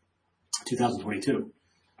 2022.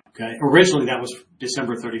 Okay. Originally that was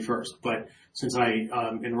December 31st, but since I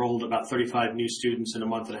enrolled about 35 new students in a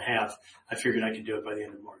month and a half, I figured I could do it by the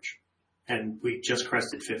end of March, and we just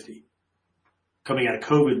crested 50. Coming out of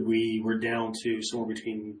COVID, we were down to somewhere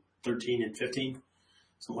between 13 and 15.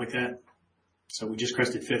 something like that. So we just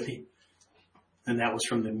crested 50. And that was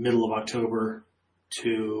from the middle of October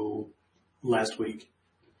to last week.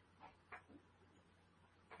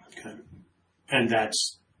 Okay. And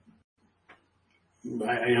that's,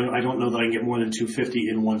 I don't know that I can get more than 250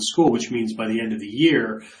 in one school, which means by the end of the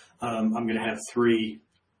year, I'm going to have 3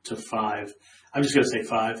 to 5. I'm just going to say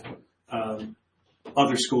 5.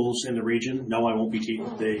 Other schools in the region. No, I won't be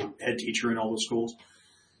the head teacher in all those schools.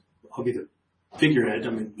 I'll be the figurehead.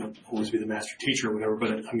 I mean, I'll always be the master teacher or whatever,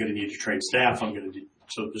 but I'm going to need to train staff.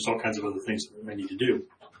 So there's all kinds of other things that I need to do.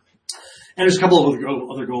 And there's a couple of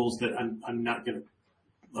other goals that I'm not going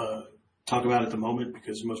to talk about at the moment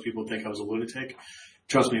because most people think I was a lunatic.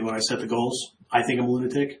 Trust me, when I set the goals, I think I'm a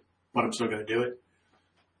lunatic, but I'm still going to do it.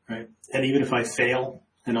 Right? And even if I fail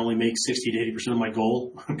and only make 60 to 80% of my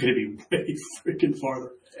goal, I'm going to be way freaking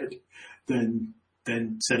farther ahead than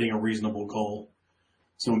setting a reasonable goal.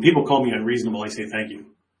 So when people call me unreasonable, I say thank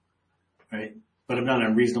you. Right? But I'm not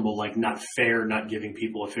unreasonable, like not fair, not giving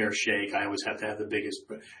people a fair shake. I always have to have the biggest,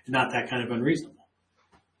 but not that kind of unreasonable.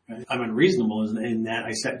 Right? I'm unreasonable in that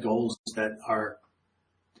I set goals that are,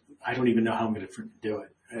 I don't even know how I'm going to do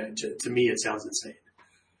it. To me, it sounds insane.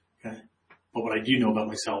 Okay? But what I do know about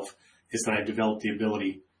myself is that I've developed the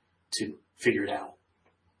ability to figure it out.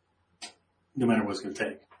 No matter what it's going to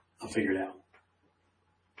take, I'll figure it out.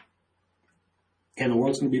 And the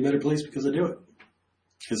world's going to be a better place because I do it.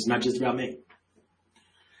 Because it's not just about me.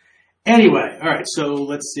 Anyway, all right, so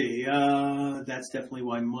let's see. That's definitely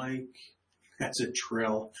why Mike has a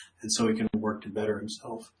trill, and so he can work to better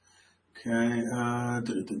himself. Okay.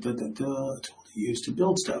 Tool he used to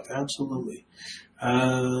build stuff. Absolutely.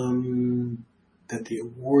 That the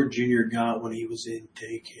award Junior got when he was in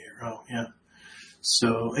daycare. Oh, yeah.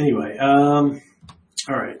 So anyway, all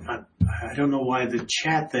right. I don't know why the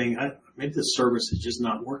chat thing, maybe the service is just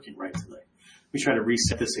not working right tonight. Let me try to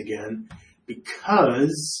reset this again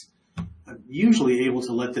because I'm usually able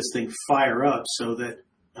to let this thing fire up so that,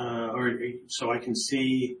 so I can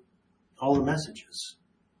see all the messages.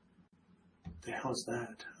 What the hell is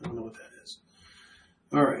that? I don't know what that is.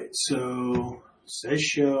 All right. So says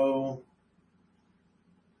show,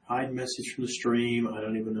 hide message from the stream. I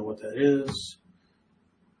don't even know what that is.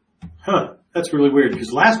 Huh. That's really weird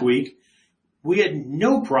because last week we had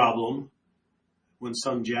no problem when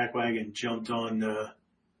some jackwagon jumped on the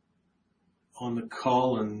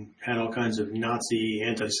call and had all kinds of Nazi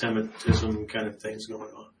anti-Semitism kind of things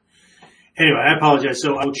going on. Anyway, I apologize.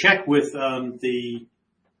 So I'll check with the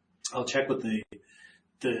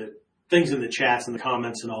things in the chats and the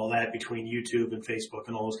comments and all that between YouTube and Facebook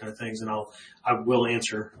and all those kind of things, and I will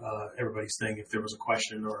answer everybody's thing if there was a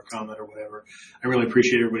question or a comment or whatever. I really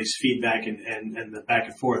appreciate everybody's feedback and the back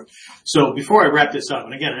and forth. So before I wrap this up,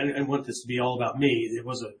 and again, I want this to be all about me.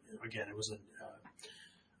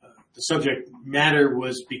 The subject matter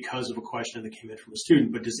was because of a question that came in from a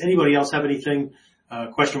student. But does anybody else have anything,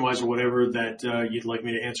 question-wise or whatever, that you'd like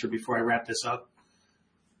me to answer before I wrap this up?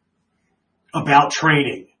 About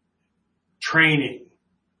training.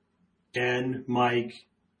 Dan, Mike,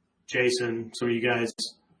 Jason, some of you guys,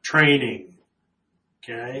 training.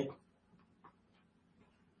 Okay?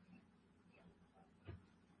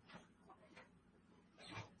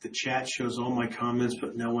 The chat shows all my comments,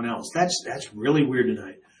 but no one else. That's really weird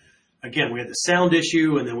tonight. Again, we had the sound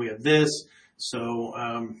issue, and then we have this. So, I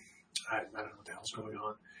don't know what the hell's going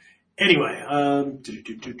on. Anyway,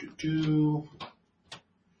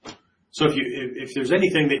 So if there's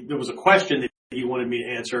anything that there was a question that you wanted me to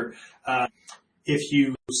answer, if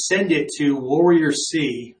you send it to Warrior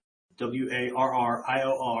C,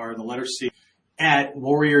 WARRIOR, the letter C, at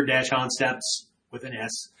warrior-concepts with an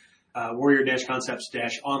S,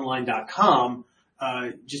 warrior-concepts-online.com,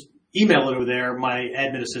 just email it over there. My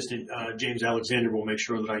admin assistant, James Alexander, will make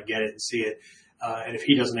sure that I get it and see it. And if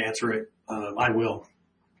he doesn't answer it, I will.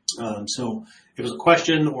 So if it was a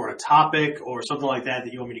question or a topic or something like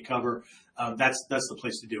that you want me to cover, that's the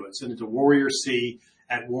place to do it. Send it to warriorc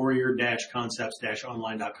at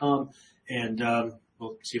warrior-concepts-online.com, and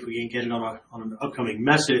we'll see if we can get it on an upcoming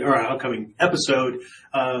message or an upcoming episode.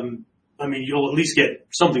 I mean, you'll at least get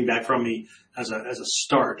something back from me as a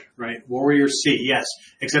start, right? Warrior C, yes,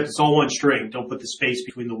 except it's all one string. Don't put the space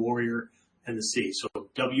between the warrior and the C. So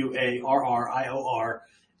WARRIOR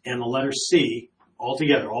and the letter C all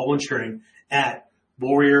together, all one string, at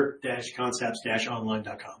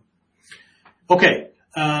warrior-concepts-online.com. Okay,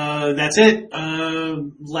 that's it.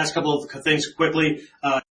 Last couple of things quickly.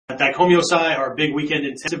 Daikomyosai, our big weekend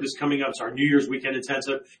intensive, is coming up. It's our New Year's weekend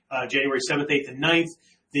intensive, January 7th, 8th, and 9th.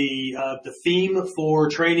 The theme for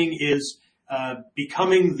training is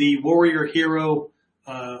becoming the warrior hero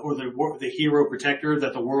or the hero protector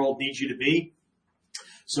that the world needs you to be.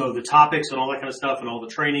 So the topics and all that kind of stuff and all the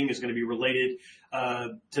training is going to be related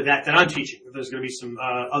to that I'm teaching. There's going to be some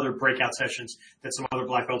other breakout sessions that some other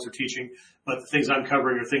black belts are teaching. But the things I'm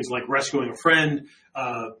covering are things like rescuing a friend,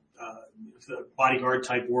 bodyguard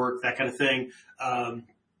type work, that kind of thing,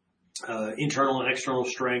 internal and external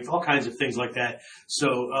strength, all kinds of things like that.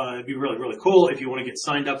 So it'd be really, really cool if you want to get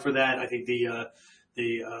signed up for that. I think the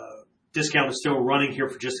discount is still running here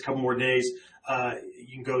for just a couple more days.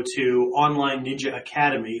 You can go to Online Ninja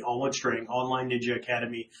Academy, all one string,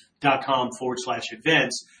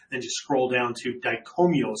 onlineninjaacademy.com/events, then just scroll down to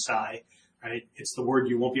Daikomyosai, right? It's the word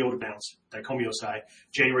you won't be able to bounce, Daikomyosai,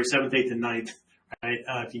 January 7th, 8th, and 9th, right?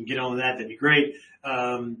 If you can get on that, that'd be great.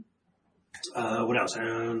 What else?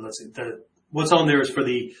 Let's see. What's on there is for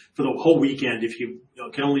the whole weekend. If you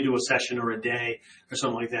can only do a session or a day or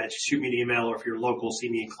something like that, just shoot me an email, or if you're local, see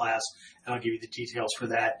me in class, and I'll give you the details for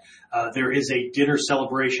that. There is a dinner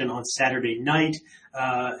celebration on Saturday night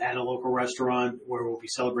at a local restaurant where we'll be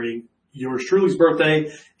celebrating yours truly's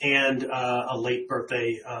birthday and a late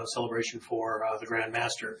birthday celebration for the Grand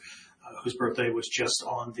Master, whose birthday was just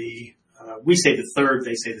on the we say the 3rd,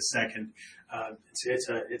 they say the 2nd. It's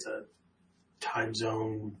a time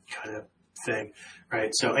zone kind of thing,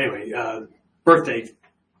 right? So anyway, birthday,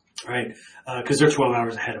 right? Cause they're 12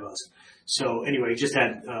 hours ahead of us. So anyway, just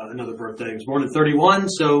had, another birthday. He was born in 31.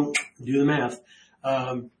 So do the math.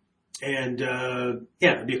 Yeah,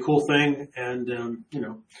 it'd be a cool thing. And,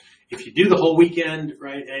 if you do the whole weekend,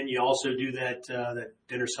 right, and you also do that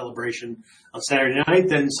dinner celebration on Saturday night,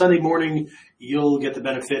 then Sunday morning you'll get the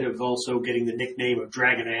benefit of also getting the nickname of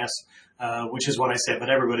Dragon Ass, which is what I say about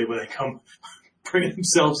everybody when they come bringing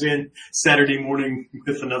themselves in Saturday morning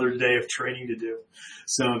with another day of training to do.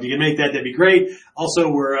 So if you can make that, that'd be great. Also,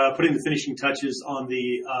 we're putting the finishing touches on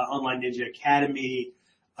the Online Ninja Academy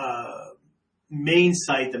main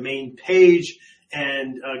site, the main page,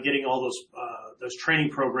 and getting all those training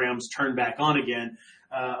programs turned back on again.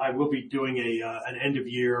 I will be doing an end of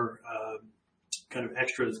year kind of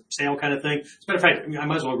extra sale kind of thing. As a matter of fact, I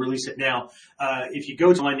might as well release it now. If you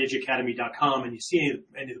go to onlineninjaacademy.com and you see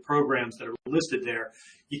any of the programs that are listed there,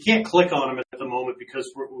 you can't click on them at the moment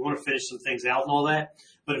because we want to finish some things out and all that.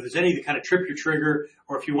 But if there's any that kind of trip your trigger,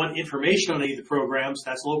 or if you want information on any of the programs,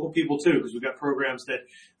 that's local people too, because we've got programs that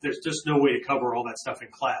there's just no way to cover all that stuff in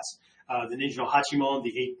class. The Ninja no Hachimon,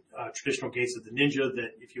 the 8 traditional gates of the ninja,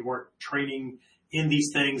 that if you weren't training in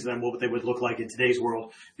these things, then what they would look like in today's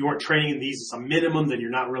world. If you weren't training in these as a minimum, then you're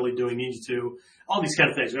not really doing ninjutsu. All these kind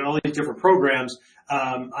of things. We've got all these different programs.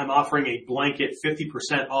 I'm offering a blanket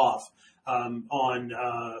 50% off on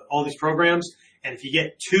all these programs. And if you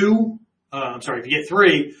get if you get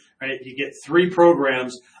 3, right, if you get 3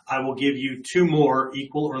 programs, I will give you 2 more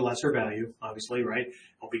equal or lesser value, obviously, right?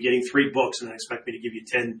 I'll be getting 3 books, and then expect me to give you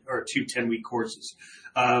 10 or 2 10-week courses.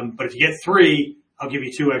 But if you get 3, I'll give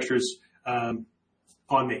you 2 extras on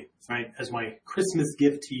me, right, as my Christmas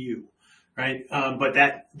gift to you, right? But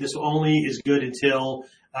this only is good until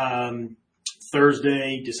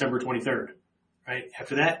Thursday, December 23rd, right?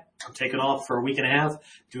 After that, I'm taking off for a week and a half,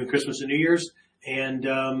 doing Christmas and New Year's, and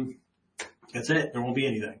that's it. There won't be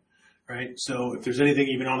anything, right? So if there's anything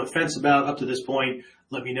even on the fence about up to this point,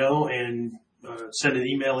 let me know, and send an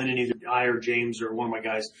email in, and either I or James or one of my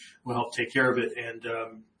guys will help take care of it and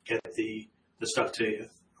get the stuff to you,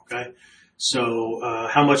 okay? So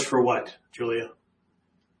how much for what, Julia?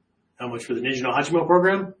 How much for the Ninja no Hachimo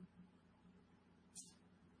program?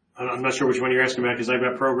 I'm not sure which one you're asking about, because I've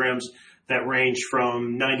got programs that range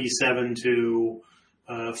from $97 to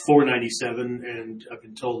 $497, and I've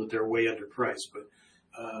been told that they're way underpriced. But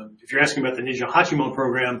if you're asking about the Ninja Hachimo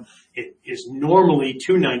program, it is normally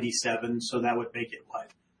 $297, so that would make it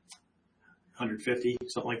what, $150,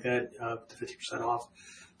 something like that, 50% off.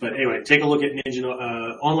 But anyway, take a look at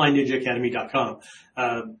onlineninjaacademy.com.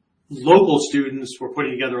 Local students, we're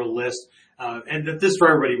putting together a list, and this for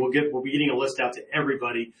everybody. We'll be getting a list out to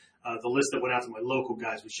everybody. The list that went out to my local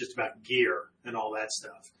guys was just about gear and all that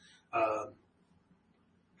stuff.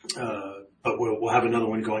 But we'll have another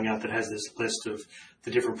one going out that has this list of the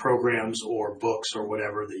different programs or books or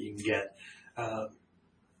whatever that you can get,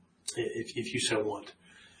 if you so want.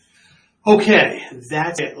 Okay,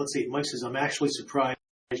 that's it. Let's see. Mike says, I'm actually surprised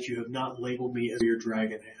you have not labeled me as your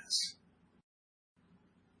dragon ass.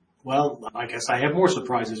 Well, I guess I have more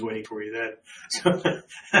surprises waiting for you then. So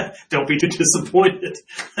don't be too disappointed.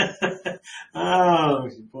 Oh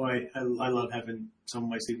boy, I love having some of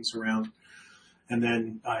my students around, and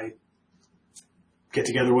then I get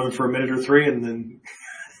together with them for a minute or 3, and then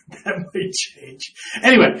That might change.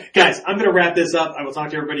 Anyway, guys, I'm going to wrap this up. I will talk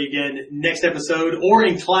to everybody again next episode or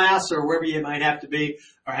in class or wherever you might have to be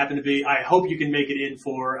or happen to be. I hope you can make it in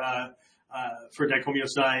for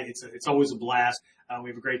Daikomyo-sai. It's always a blast. We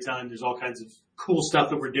have a great time. There's all kinds of cool stuff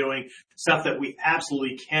that we're doing, stuff that we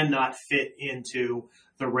absolutely cannot fit into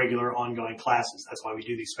the regular ongoing classes. That's why we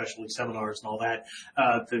do these specialty seminars and all that.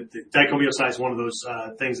 The Daikomyo-sai is one of those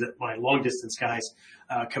things that my long distance guys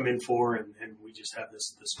come in for, and we just have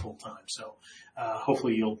this full time. So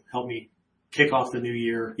hopefully you'll help me kick off the new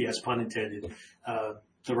year, yes, pun intended,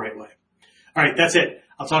 the right way. All right, that's it.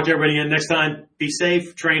 I'll talk to everybody again next time. Be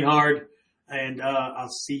safe, train hard, and I'll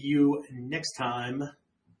see you next time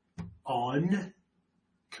on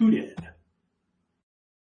KUDEN.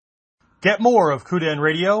 Get more of KUDEN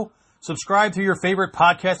Radio, subscribe through your favorite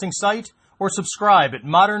podcasting site, or subscribe at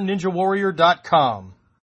modernninjawarrior.com.